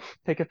that? You know,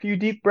 take a few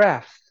deep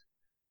breaths.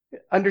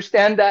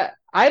 Understand that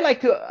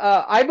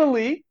I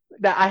believe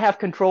that I have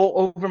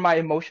control over my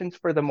emotions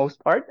for the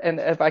most part. And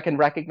if I can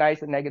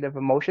recognize a negative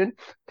emotion,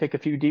 take a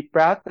few deep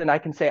breaths, and I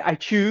can say, I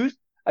choose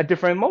a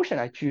different emotion.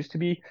 I choose to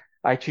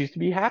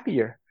be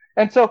happier.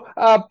 And so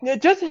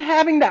just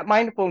having that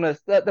mindfulness,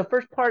 the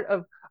first part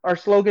of our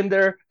slogan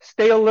there,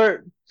 stay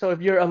alert. So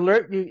if you're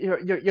alert,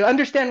 you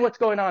understand what's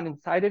going on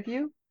inside of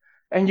you,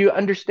 and you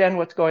understand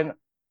what's going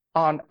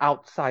on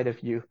outside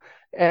of you.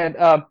 And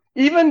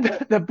even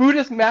the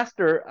Buddhist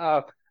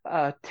master,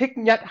 Thich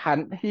Nhat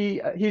Hanh,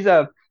 he's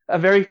a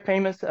very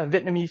famous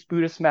Vietnamese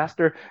Buddhist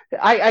master.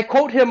 I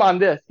quote him on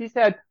this. He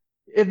said,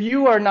 if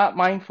you are not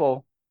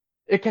mindful,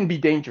 it can be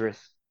dangerous.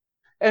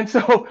 And so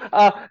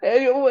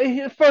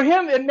for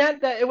him, it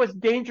meant that it was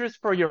dangerous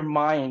for your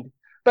mind.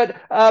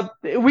 But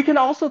we can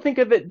also think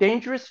of it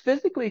dangerous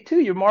physically too.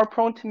 You're more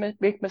prone to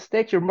make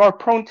mistakes. You're more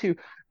prone to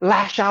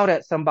lash out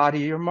at somebody.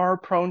 You're more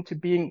prone to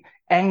being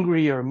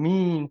angry or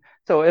mean.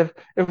 So if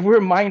we're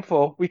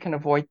mindful, we can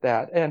avoid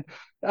that. And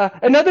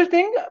another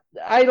thing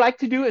I like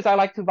to do is I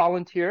like to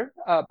volunteer.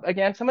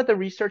 Again, some of the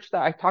research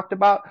that I talked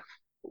about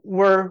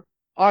were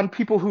on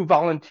people who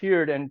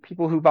volunteered, and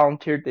people who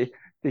volunteered,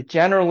 they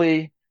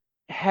generally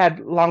had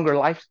longer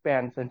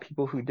lifespans than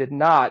people who did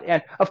not.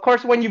 And of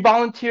course, when you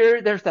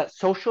volunteer, there's that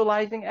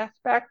socializing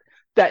aspect.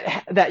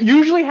 that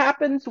usually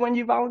happens when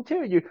you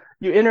volunteer.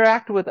 You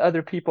interact with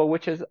other people,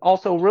 which is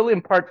also really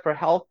important for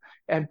health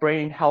and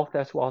brain health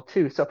as well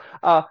too. So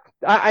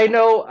I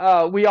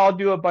know we all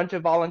do a bunch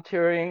of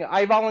volunteering.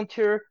 I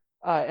volunteer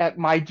at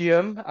my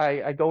gym.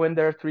 I go in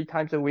there 3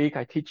 times a week.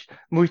 I teach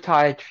Muay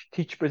Thai,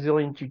 teach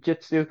Brazilian Jiu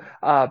Jitsu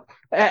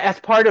as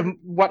part of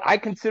what I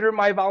consider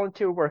my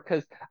volunteer work,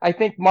 because I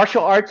think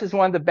martial arts is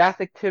one of the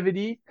best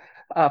activities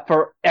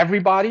for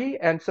everybody.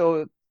 And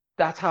so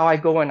that's how I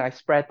go and I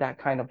spread that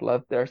kind of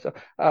love there. So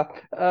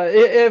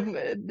if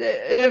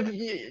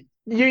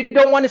you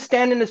don't want to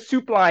stand in the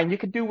soup line, you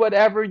could do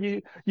whatever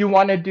you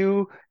want to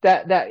do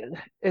that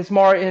is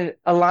more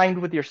aligned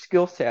with your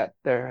skill set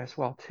there as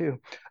well too.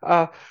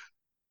 Uh,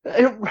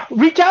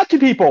 Reach out to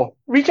people.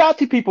 Reach out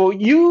to people.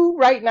 You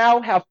right now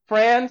have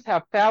friends,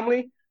 have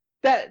family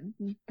that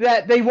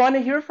they want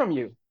to hear from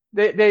you.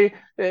 They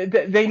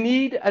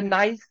need a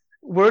nice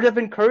word of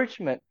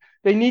encouragement.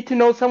 They need to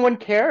know someone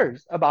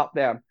cares about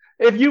them.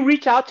 If you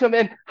reach out to them,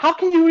 and how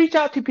can you reach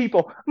out to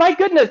people? My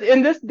goodness,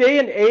 in this day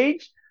and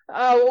age,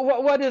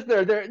 what is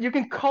there? You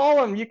can call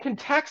them, you can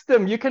text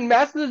them, you can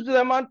message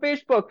them on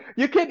Facebook,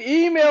 you can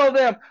email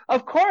them.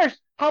 Of course,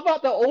 how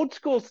about the old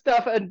school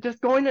stuff and just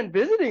going and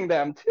visiting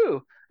them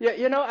too? Yeah,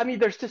 I mean,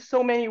 there's just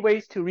so many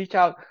ways to reach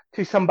out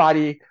to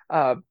somebody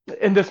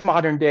in this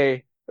modern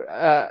day.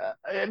 Uh,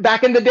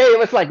 Back in the day, it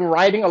was like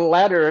writing a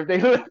letter if they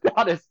lived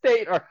out of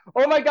state, or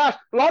oh my gosh,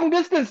 long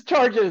distance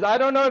charges. I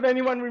don't know if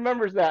anyone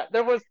remembers that.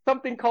 There was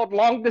something called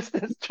long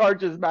distance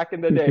charges back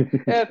in the day,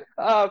 and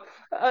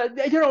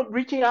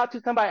reaching out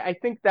to somebody, I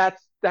think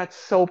that's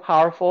so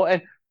powerful.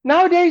 And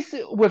nowadays,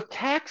 with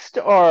text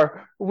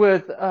or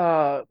with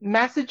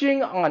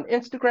messaging on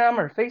Instagram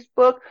or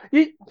Facebook,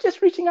 you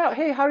just reaching out.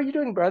 Hey, how are you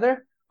doing,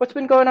 brother? What's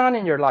been going on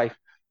in your life?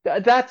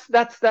 That's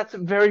a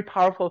very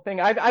powerful thing.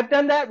 I've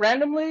done that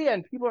randomly,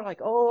 and people are like,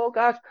 "Oh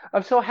gosh,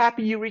 I'm so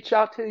happy you reached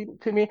out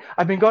to me.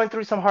 I've been going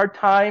through some hard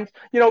times.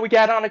 We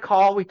get on a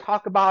call, we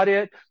talk about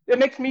it. It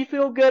makes me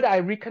feel good. I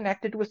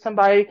reconnected with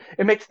somebody.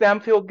 It makes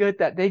them feel good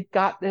that they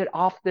got it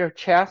off their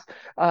chest.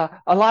 A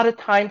lot of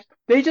times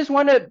they just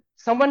wanted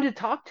someone to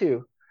talk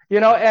to,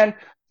 and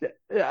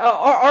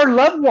our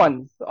loved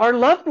ones,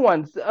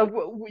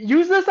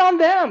 use this on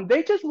them.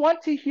 They just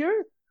want to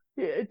hear,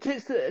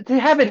 to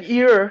have an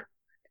ear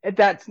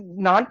that's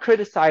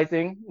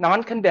non-criticizing,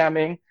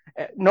 non-condemning,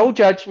 no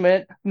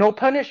judgment, no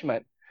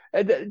punishment.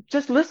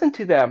 Just listen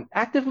to them,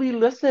 actively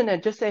listen,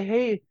 and just say,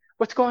 "Hey,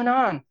 what's going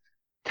on?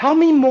 Tell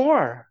me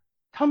more.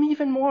 Tell me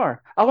even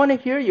more. I want to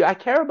hear you. I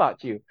care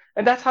about you."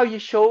 And that's how you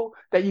show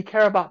that you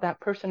care about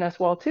that person as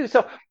well too.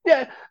 So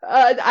yeah,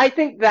 I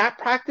think that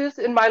practice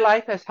in my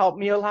life has helped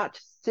me a lot.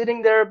 Just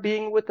sitting there,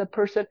 being with the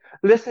person,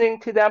 listening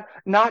to them,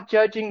 not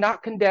judging,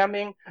 not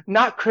condemning,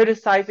 not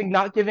criticizing,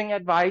 not giving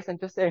advice, and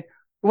just saying,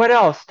 "What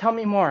else? Tell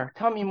me more.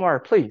 Tell me more,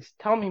 please.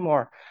 Tell me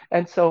more."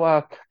 And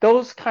so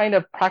those kind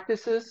of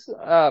practices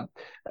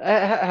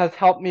has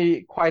helped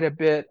me quite a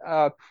bit.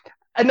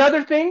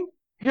 Another thing,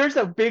 here's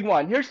a big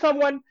one. Here's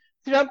something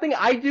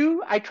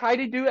I try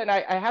to do, and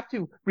I have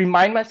to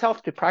remind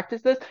myself to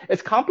practice this,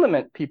 is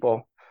compliment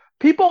people.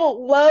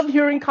 People love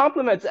hearing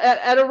compliments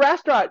at a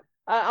restaurant.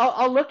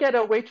 I'll look at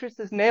a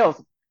waitress's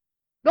nails.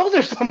 Those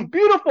are some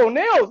beautiful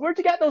nails. Where'd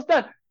you get those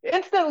done?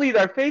 Instantly,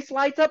 their face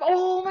lights up.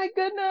 Oh my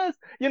goodness.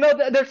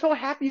 They're so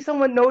happy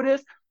someone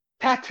noticed.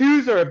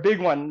 Tattoos are a big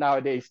one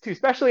nowadays too,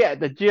 especially at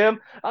the gym.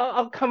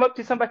 I'll come up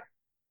to somebody.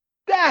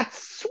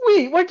 That's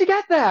sweet. Where'd you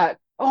get that?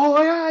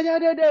 Oh yeah, yeah,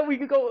 yeah, yeah. We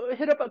could go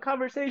hit up a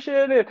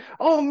conversation, and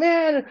oh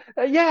man,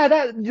 yeah,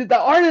 that the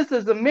artist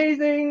is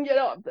amazing.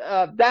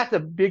 That's a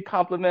big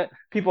compliment.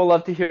 People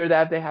love to hear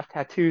that. They have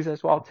tattoos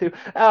as well too.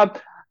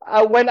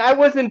 When I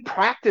was in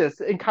practice,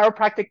 in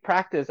chiropractic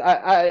practice,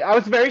 I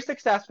was very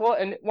successful,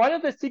 and one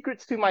of the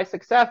secrets to my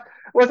success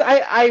was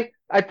I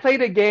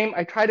played a game.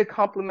 I tried to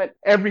compliment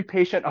every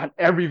patient on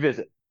every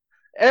visit.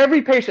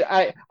 Every patient,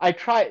 I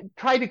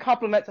try to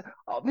compliment.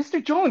 "Oh,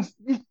 Mr. Jones,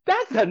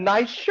 that's a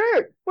nice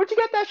shirt. Where'd you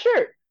get that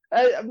shirt?"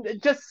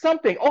 Just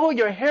something. "Oh,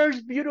 your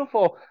hair's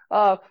beautiful.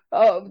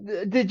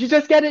 Did you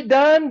just get it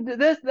done?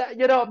 This, that,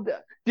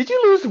 did you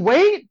lose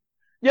weight?"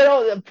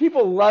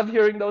 People love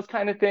hearing those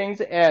kind of things.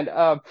 And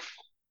I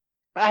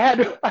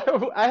had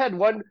I had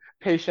one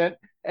patient,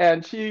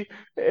 and she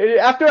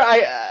after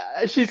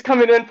she's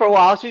coming in for a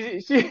while.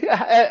 She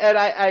and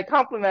I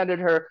complimented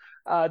her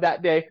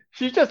that day.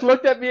 She just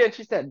looked at me and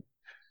she said,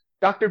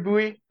 "Dr.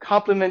 Bowie,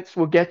 compliments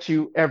will get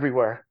you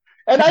everywhere."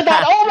 And I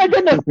thought, "Oh my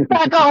goodness,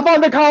 back off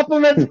on the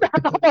compliments,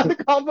 back off on the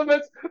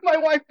compliments. My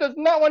wife does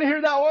not want to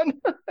hear that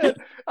one."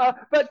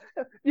 But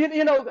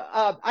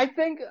I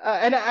think,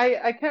 and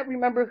I can't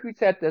remember who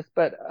said this,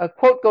 but a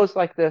quote goes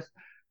like this: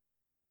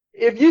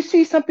 "If you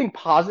see something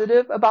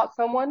positive about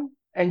someone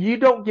and you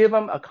don't give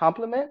them a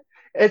compliment,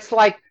 it's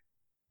like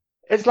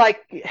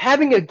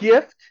having a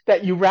gift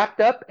that you wrapped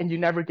up and you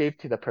never gave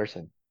to the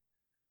person."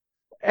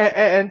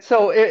 And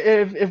so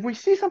if we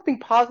see something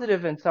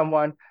positive in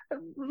someone,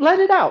 let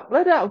it out,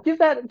 give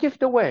that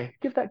gift away,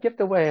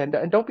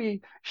 and don't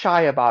be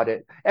shy about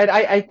it. And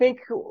I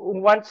think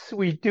once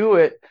we do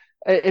it,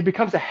 it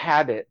becomes a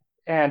habit.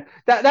 And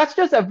that's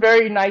just a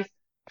very nice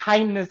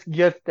kindness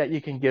gift that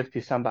you can give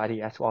to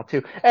somebody as well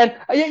too. And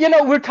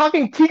we're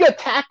talking Tiga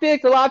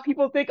tactics. A lot of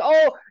people think,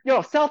 oh,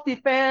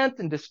 self-defense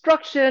and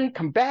destruction,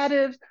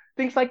 combatives,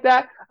 things like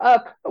that.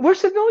 We're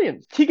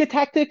civilians. Tiga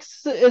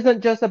tactics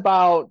isn't just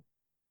about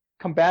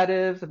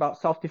combatives, about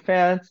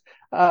self-defense.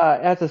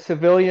 As a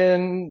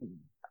civilian,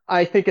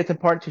 I think it's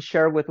important to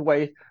share with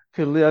ways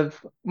to live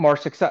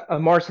a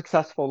more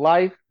successful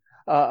life,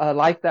 a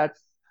life that's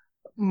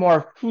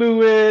more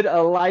fluid,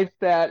 a life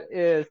that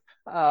is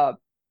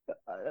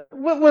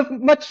with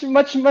much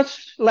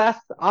less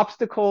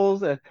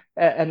obstacles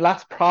and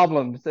less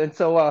problems. And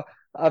so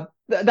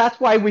that's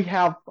why we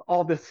have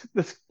all this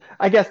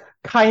I guess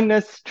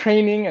kindness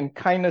training and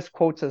kindness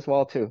quotes as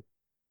well too.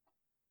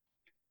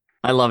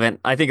 I love it.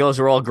 I think those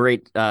are all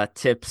great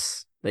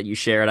tips that you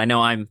shared. I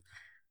know I'm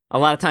a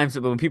lot of times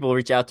when people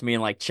reach out to me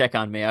and like check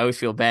on me, I always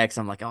feel bad because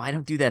I'm like, oh, I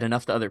don't do that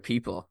enough to other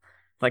people.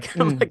 Like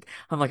Mm.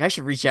 I'm like I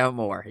should reach out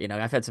more.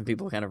 I've had some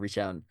people kind of reach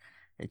out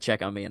and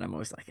check on me, and I'm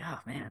always like, oh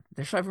man,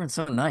 everyone's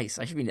so nice.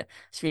 I should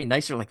be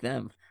nicer like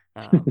them.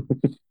 Um,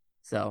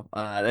 so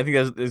I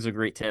think those are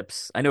great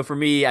tips. I know for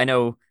me,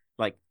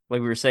 like we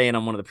were saying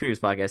on one of the previous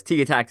podcasts,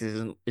 Tiga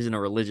Tactics isn't a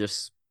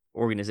religious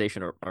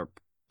organization or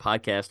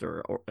podcast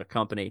or a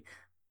company.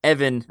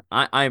 Evan,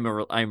 I'm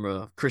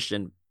a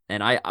Christian,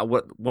 and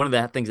one of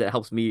the things that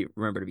helps me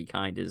remember to be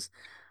kind is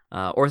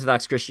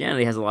Orthodox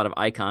Christianity has a lot of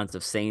icons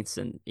of saints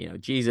and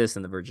Jesus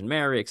and the Virgin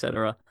Mary,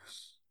 etc.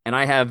 And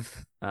I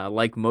have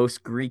like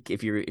most Greek,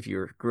 if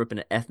you grew up in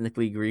an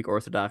ethnically Greek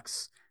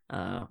Orthodox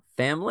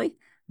family,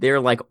 they're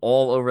like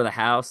all over the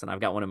house, and I've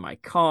got one in my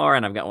car,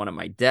 and I've got one at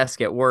my desk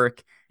at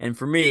work. And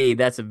for me,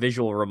 that's a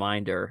visual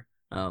reminder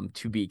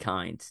to be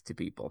kind to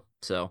people.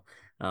 So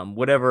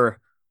whatever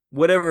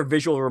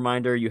visual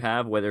reminder you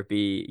have, whether it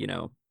be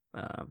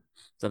uh,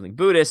 something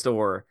Buddhist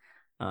or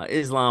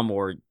Islam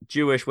or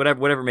Jewish,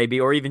 whatever it may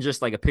be, or even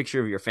just like a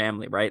picture of your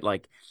family, right?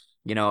 Like,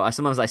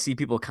 sometimes I see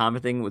people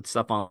commenting with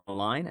stuff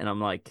online, and I'm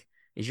like,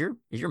 is your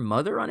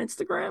mother on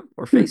Instagram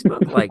or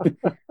Facebook? Like,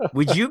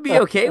 would you be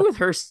okay with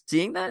her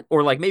seeing that?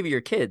 Or like maybe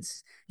your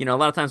kids? A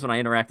lot of times when I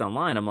interact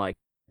online, I'm like,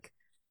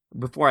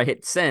 before I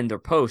hit send or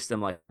post,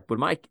 I'm like,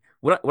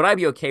 would I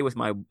be okay with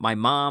my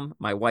mom,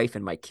 my wife,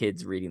 and my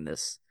kids reading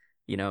this?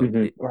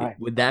 Mhm. Right,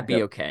 Would that right, be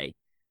Yep. okay?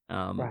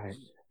 Um, right.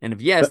 and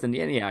if yes, That,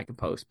 then yeah, I can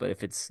post. But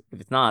if it's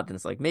not, then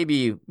it's like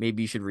maybe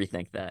you should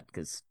rethink that,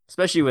 because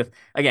especially with,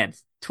 again,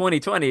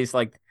 2020 is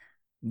like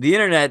the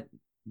internet.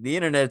 The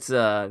internet's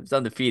it's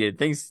undefeated.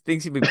 Things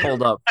can be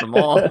pulled up from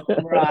all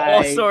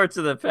Right. sorts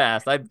of the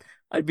past.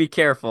 I'd be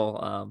careful.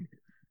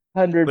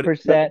 But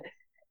 100%.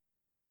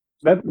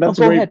 Oh, that's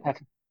a go great. ahead,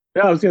 Patrick.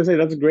 Yeah, I was gonna say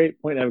that's a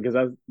great point, Evan, because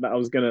I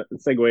was gonna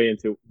segue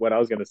into what I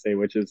was gonna say,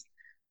 which is,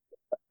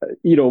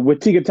 with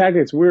Tiga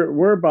Tactics,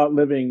 we're about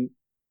living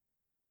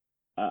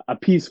a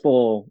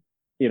peaceful,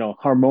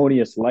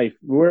 harmonious life.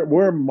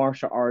 We're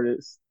martial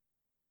artists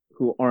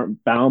who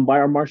aren't bound by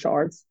our martial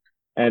arts.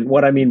 And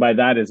what I mean by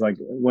that is, like,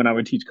 when I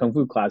would teach kung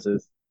fu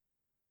classes,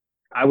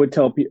 I would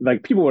tell people,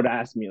 like, people would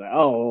ask me like,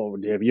 "Oh,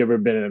 have you ever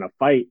been in a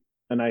fight?"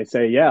 And I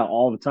say, "Yeah,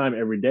 all the time,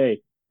 every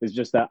day." It's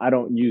just that I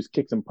don't use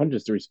kicks and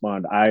punches to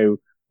respond. I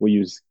will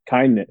use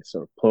kindness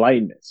or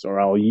politeness, or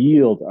I'll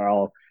yield,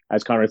 or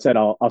as Conrad said,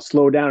 I'll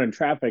slow down in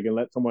traffic and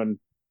let someone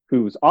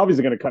who's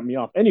obviously going to cut me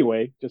off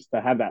anyway, just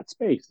to have that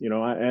space.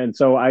 And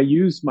so I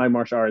use my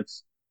martial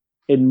arts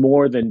in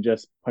more than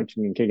just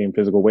punching and kicking in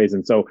physical ways.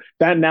 And so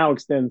that now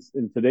extends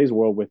in today's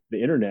world with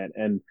the internet.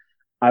 And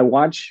I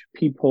watch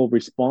people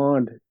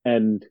respond,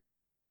 and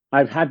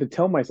I've had to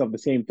tell myself the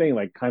same thing,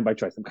 like, kind by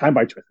choice. I'm kind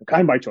by choice. I'm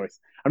kind by choice.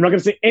 I'm not going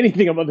to say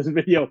anything about this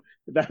video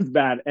that's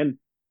bad. And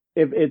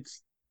if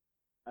it's,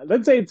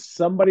 let's say it's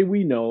somebody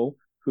we know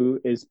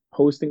who is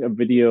posting a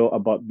video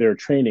about their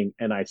training,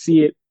 and I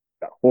see it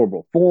got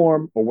horrible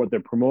form, or what they're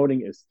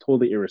promoting is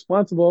totally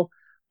irresponsible,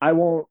 I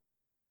won't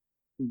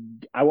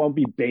I won't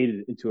be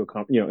baited into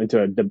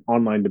into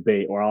online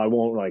debate, or I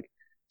won't like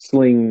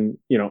sling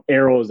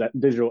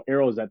digital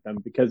arrows at them,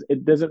 because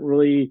it doesn't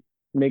really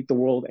make the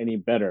world any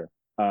better.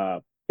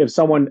 If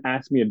someone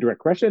asks me a direct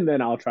question,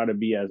 then I'll try to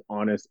be as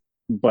honest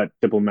but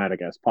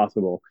diplomatic as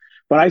possible.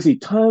 But I see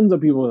tons of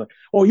people like,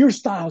 "Oh, your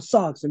style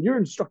sucks, and your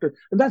instructor,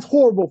 and that's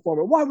horrible for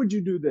me. Why would you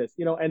do this?"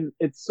 And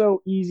it's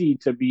so easy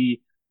to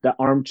be the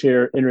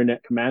armchair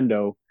internet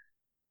commando,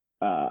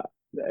 uh,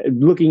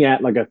 looking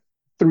at like a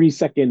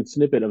 3-second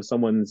snippet of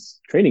someone's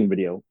training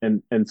video.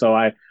 And so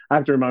I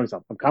have to remind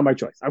myself, I'm kind by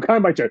choice. I'm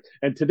kind by choice.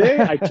 And today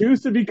I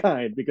choose to be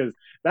kind, because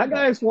that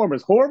guy's form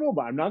is horrible,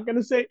 but I'm not going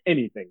to say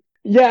anything.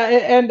 Yeah,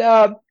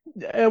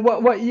 and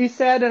what you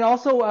said, and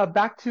also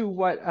back to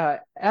what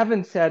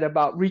Evan said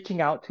about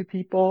reaching out to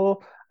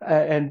people,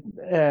 and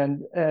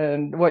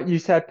what you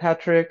said,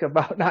 Patrick,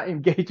 about not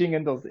engaging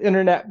in those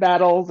internet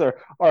battles,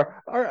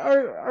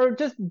 or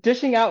just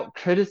dishing out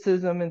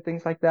criticism and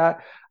things like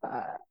that.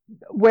 Uh,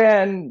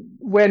 when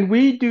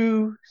we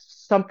do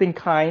something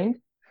kind,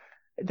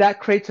 that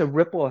creates a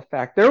ripple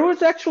effect. There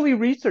was actually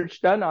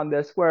research done on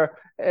this where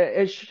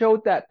it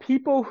showed that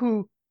people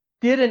who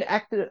did an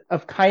act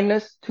of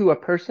kindness to a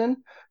person,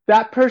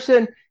 that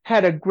person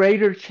had a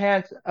greater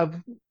chance of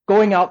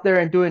going out there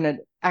and doing an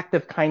act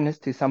of kindness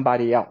to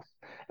somebody else.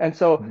 And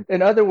so,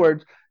 in other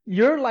words,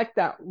 you're like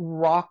that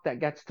rock that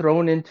gets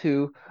thrown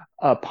into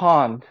a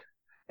pond,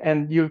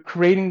 and you're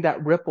creating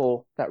that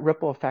ripple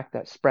effect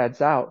that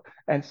spreads out.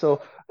 And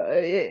so,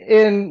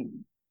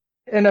 in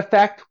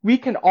effect, we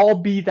can all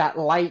be that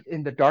light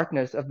in the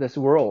darkness of this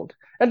world.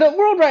 And the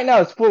world right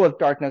now is full of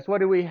darkness. What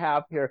do we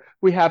have here?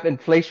 We have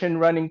inflation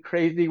running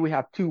crazy. We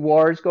have 2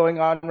 wars going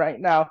on right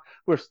now.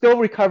 We're still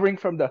recovering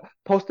from the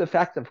post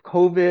effects of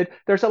COVID.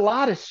 There's a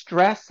lot of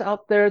stress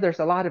out there. There's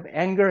a lot of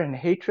anger and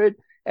hatred.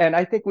 And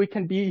I think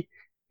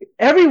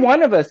every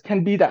one of us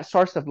can be that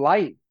source of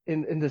light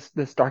in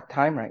this dark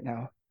time right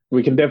now.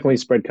 We can definitely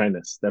spread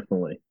kindness.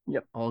 Definitely.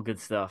 Yep. All good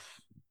stuff.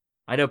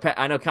 I know,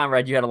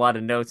 Conrad, you had a lot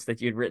of notes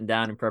that you'd written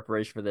down in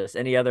preparation for this.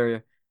 Any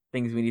other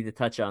things we need to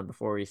touch on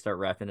before we start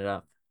wrapping it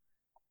up?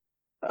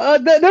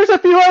 There's a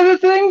few other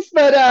things,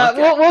 but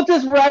Okay. we'll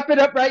just wrap it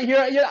up right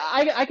here.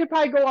 I could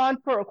probably go on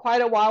for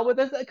quite a while with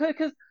this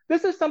because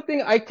this is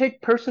something I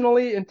take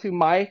personally into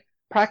my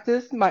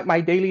practice,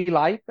 my daily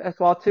life as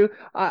well too.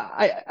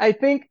 I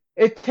think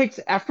it takes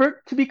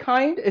effort to be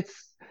kind.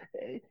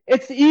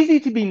 It's easy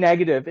to be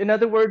negative. In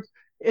other words,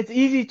 it's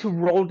easy to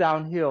roll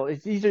downhill.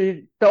 It's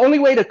easy. The only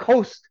way to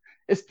coast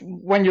is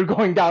when you're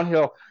going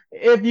downhill.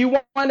 If you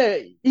want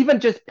to even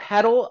just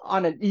pedal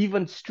on an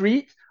even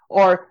street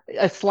or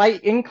a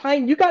slight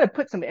incline, you got to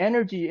put some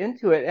energy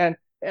into it. And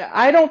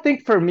I don't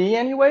think, for me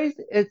anyways,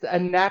 it's a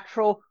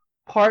natural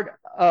part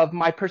of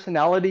my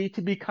personality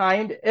to be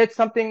kind. It's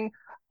something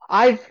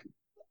I've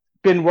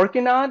been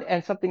working on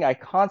and something I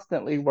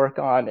constantly work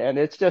on. And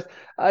it's just,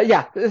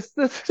 this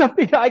is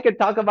something I could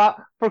talk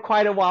about for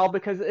quite a while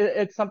because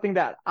it's something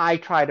that I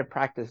try to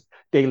practice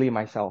daily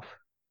myself.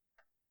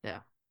 Yeah.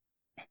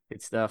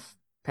 Good stuff.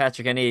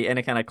 Patrick,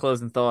 any kind of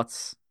closing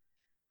thoughts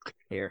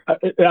here?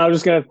 I was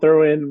just gonna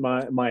throw in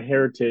my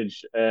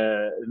heritage,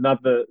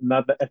 not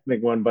the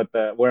ethnic one, but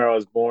the where I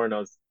was born. I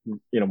was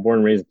born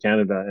and raised in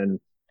Canada, and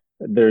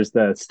there's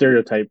the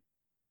stereotype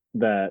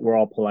that we're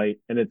all polite,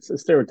 and it's a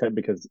stereotype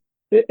because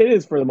it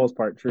is for the most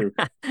part true.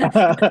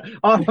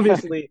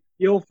 Obviously,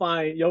 you'll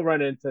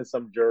run into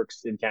some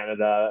jerks in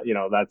Canada.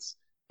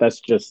 That's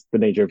just the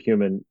nature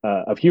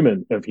of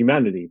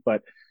humanity.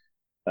 But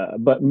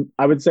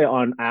I would say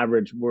on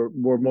average,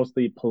 we're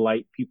mostly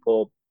polite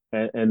people,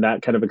 and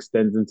that kind of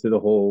extends into the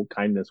whole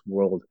kindness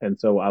world. And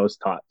so I was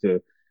taught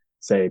to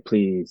say,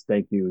 please,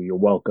 thank you, you're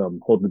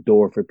welcome, hold the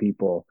door for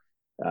people,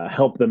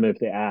 help them if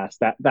they ask,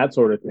 that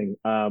sort of thing.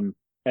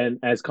 And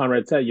as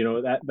Conrad said,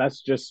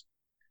 that's just,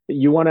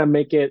 you want to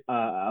make it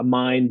a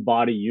mind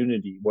body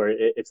unity where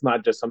it's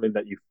not just something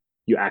that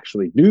you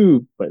actually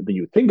do, but that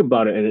you think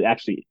about it and it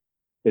actually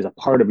is a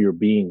part of your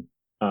being.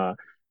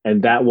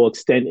 And that will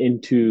extend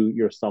into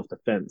your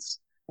self-defense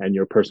and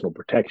your personal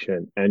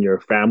protection and your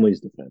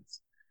family's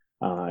defense.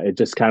 It's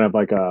just kind of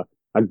like a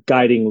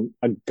guiding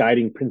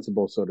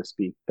principle, so to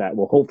speak, that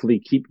will hopefully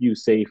keep you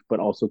safe, but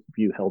also keep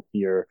you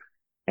healthier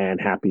and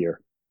happier.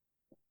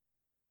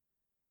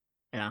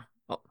 Yeah.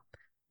 Well,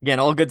 again,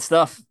 all good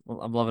stuff.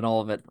 Well, I'm loving all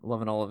of it.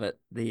 Loving all of it.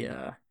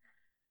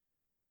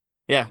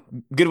 Yeah,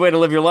 good way to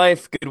live your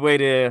life. Good way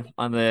to,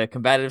 on the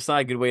combative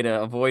side, good way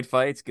to avoid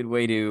fights. Good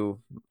way to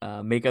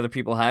make other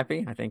people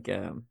happy. I think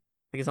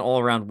it's an all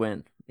around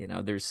win.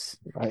 There's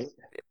Right.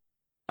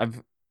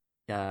 I've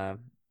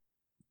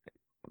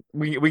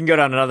we can go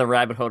down another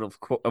rabbit hole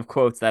of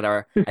quotes that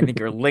are, I think,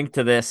 are linked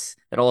to this,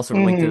 that also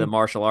are linked to the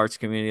martial arts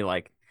community.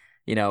 Like,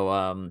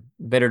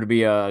 better to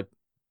be a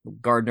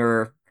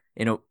gardener.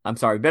 I'm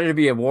sorry, better to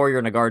be a warrior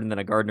in a garden than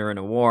a gardener in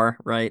a war.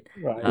 Right.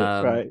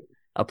 Right.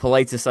 A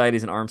polite society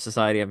is an armed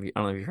society. I don't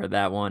know if you've heard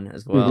that one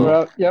as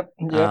well. Mm-hmm. Yep.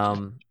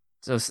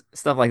 So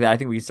stuff like that. I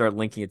think we can start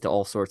linking it to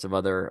all sorts of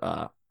other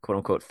quote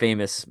unquote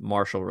famous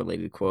martial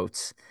related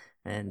quotes.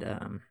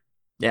 And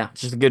yeah,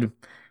 it's just a good,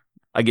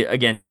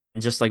 again,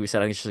 just like we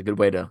said, I think it's just a good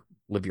way to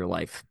live your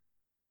life.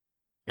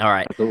 All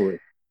right. Absolutely.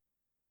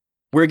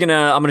 I'm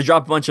gonna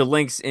drop a bunch of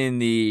links in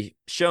the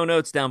show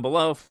notes down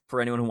below for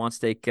anyone who wants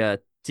to take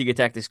Tiga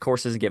Tactics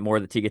courses and get more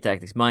of the Tiga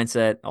Tactics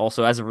mindset.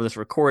 Also, as of this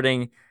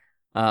recording,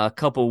 a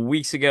couple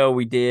weeks ago,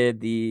 we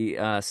did the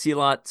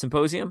CLOT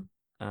Symposium.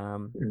 You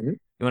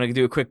want to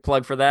do a quick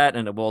plug for that,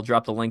 and we'll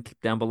drop the link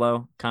down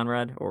below,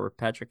 Conrad or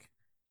Patrick?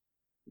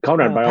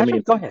 Conrad, by all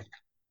means. Go ahead.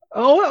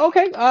 Oh,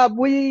 okay.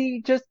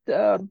 We just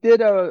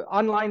did an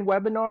online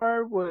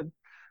webinar with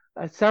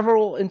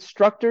several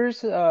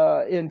instructors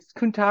in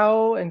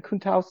Kuntao and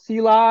Kuntao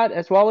CLOT,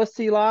 as well as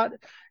CLOT.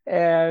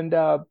 And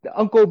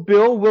Uncle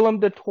Bill Willem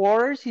de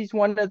Tours, he's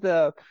one of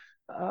the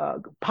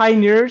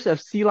pioneers of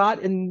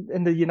CLOT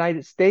in the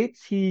United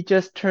States. He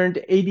just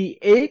turned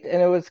 88,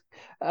 and it was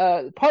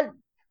part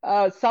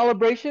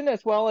celebration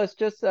as well as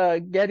just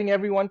getting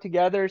everyone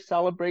together,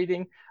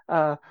 celebrating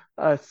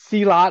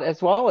CLOT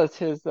as well as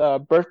his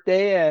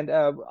birthday, and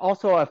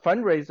also a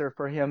fundraiser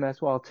for him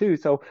as well too.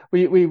 So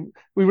we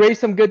raised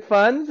some good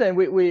funds, and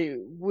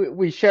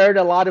we shared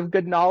a lot of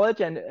good knowledge,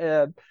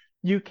 and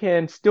you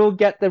can still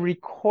get the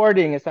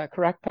recording. Is that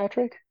correct,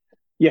 Patrick?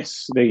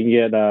 Yes, they can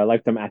get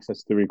lifetime access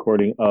to the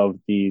recording of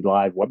the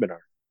live webinar.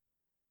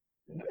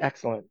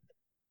 Excellent.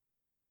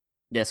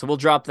 Yeah, so we'll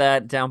drop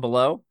that down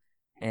below.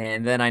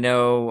 And then I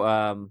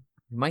know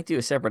we might do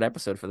a separate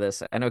episode for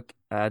this. I know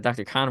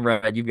Dr.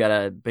 Conrad, you've got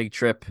a big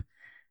trip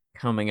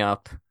coming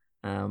up.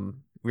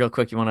 Real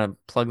quick, you want to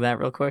plug that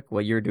real quick,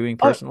 what you're doing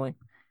Oh, personally?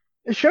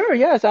 sure,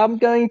 yes. I'm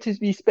going to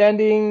be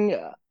spending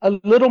a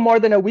little more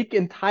than a week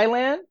in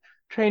Thailand,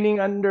 training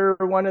under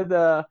one of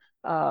the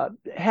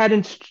head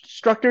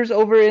instructors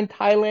over in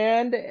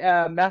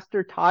Thailand,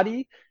 Master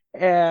Toddy,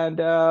 and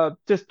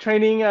just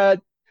training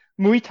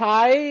Muay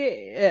Thai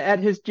at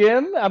his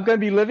gym. I'm going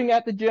to be living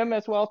at the gym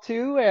as well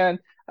too, and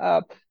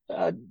uh,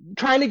 uh,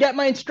 trying to get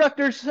my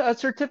instructor's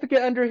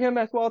certificate under him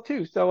as well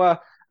too. So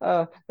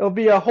it'll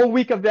be a whole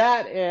week of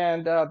that,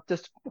 and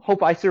just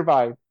hope I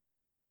survive.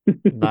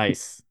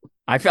 Nice.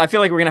 I feel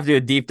like we're gonna have to do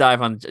a deep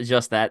dive on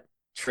just that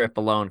trip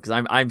alone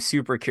because I'm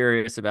super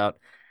curious about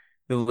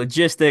the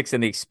logistics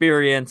and the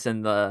experience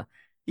and the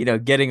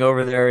getting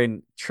over there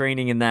and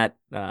training in that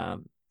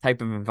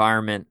type of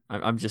environment.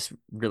 I'm just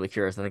really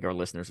curious. I think our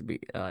listeners would be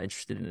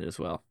interested in it as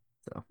well.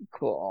 So,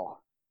 Cool. all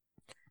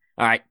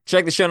right,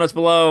 check the show notes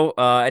below.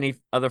 Any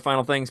other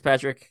final things,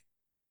 Patrick?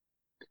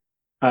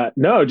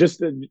 No,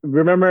 just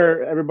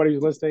remember everybody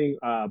who's listening,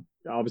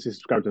 obviously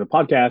subscribe to the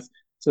podcast.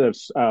 So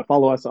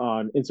follow us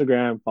on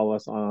Instagram, follow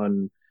us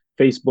on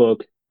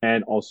Facebook,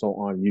 and also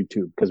on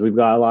YouTube because we've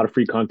got a lot of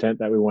free content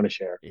that we want to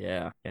share.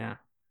 Yeah, yeah.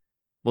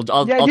 Well,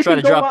 I'll Yeah, I'll you try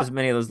can to go drop up. as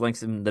many of those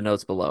links in the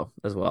notes below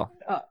as well.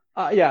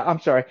 Yeah, I'm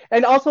sorry.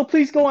 And also,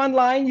 please go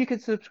online. You can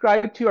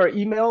subscribe to our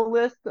email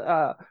list.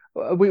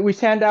 We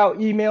send out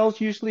emails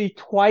usually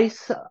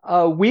twice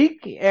a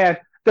week, and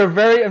they're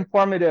very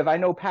informative. I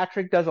know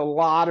Patrick does a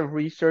lot of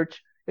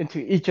research into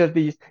each of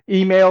these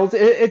emails.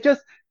 It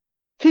just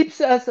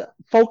keeps us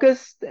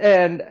focused,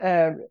 and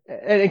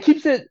it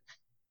keeps it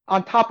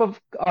on top of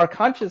our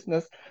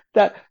consciousness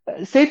that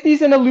safety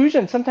is an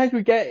illusion. Sometimes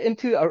we get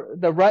into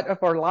the rut of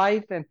our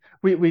life, and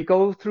we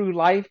go through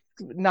life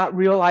not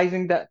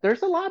realizing that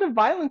there's a lot of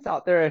violence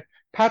out there.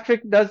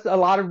 Patrick does a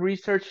lot of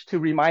research to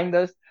remind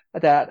us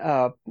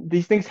that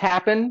these things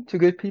happen to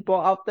good people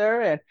out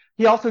there. And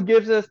he also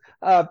gives us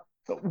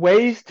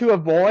ways to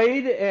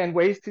avoid and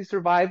ways to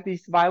survive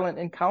these violent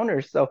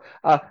encounters. So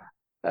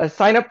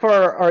sign up for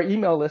our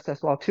email list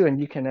as well, too, and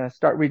you can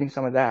start reading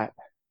some of that.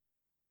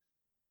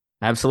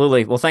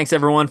 Absolutely. Well, thanks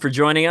everyone for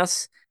joining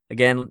us.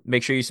 Again,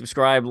 make sure you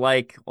subscribe,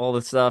 like all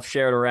the stuff,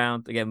 share it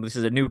around. Again, this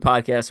is a new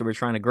podcast, so we're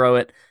trying to grow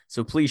it.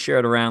 So please share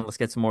it around. Let's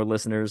get some more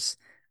listeners.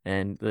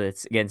 And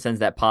it's again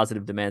sends that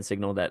positive demand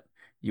signal that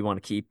you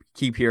want to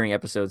keep hearing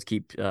episodes,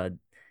 keep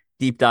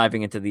deep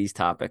diving into these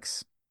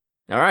topics.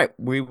 All right,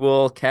 we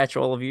will catch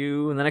all of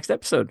you in the next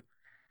episode.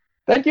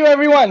 Thank you,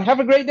 everyone. Have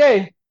a great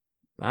day.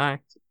 Bye.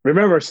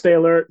 Remember, stay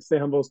alert, stay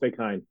humble, stay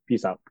kind.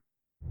 Peace out.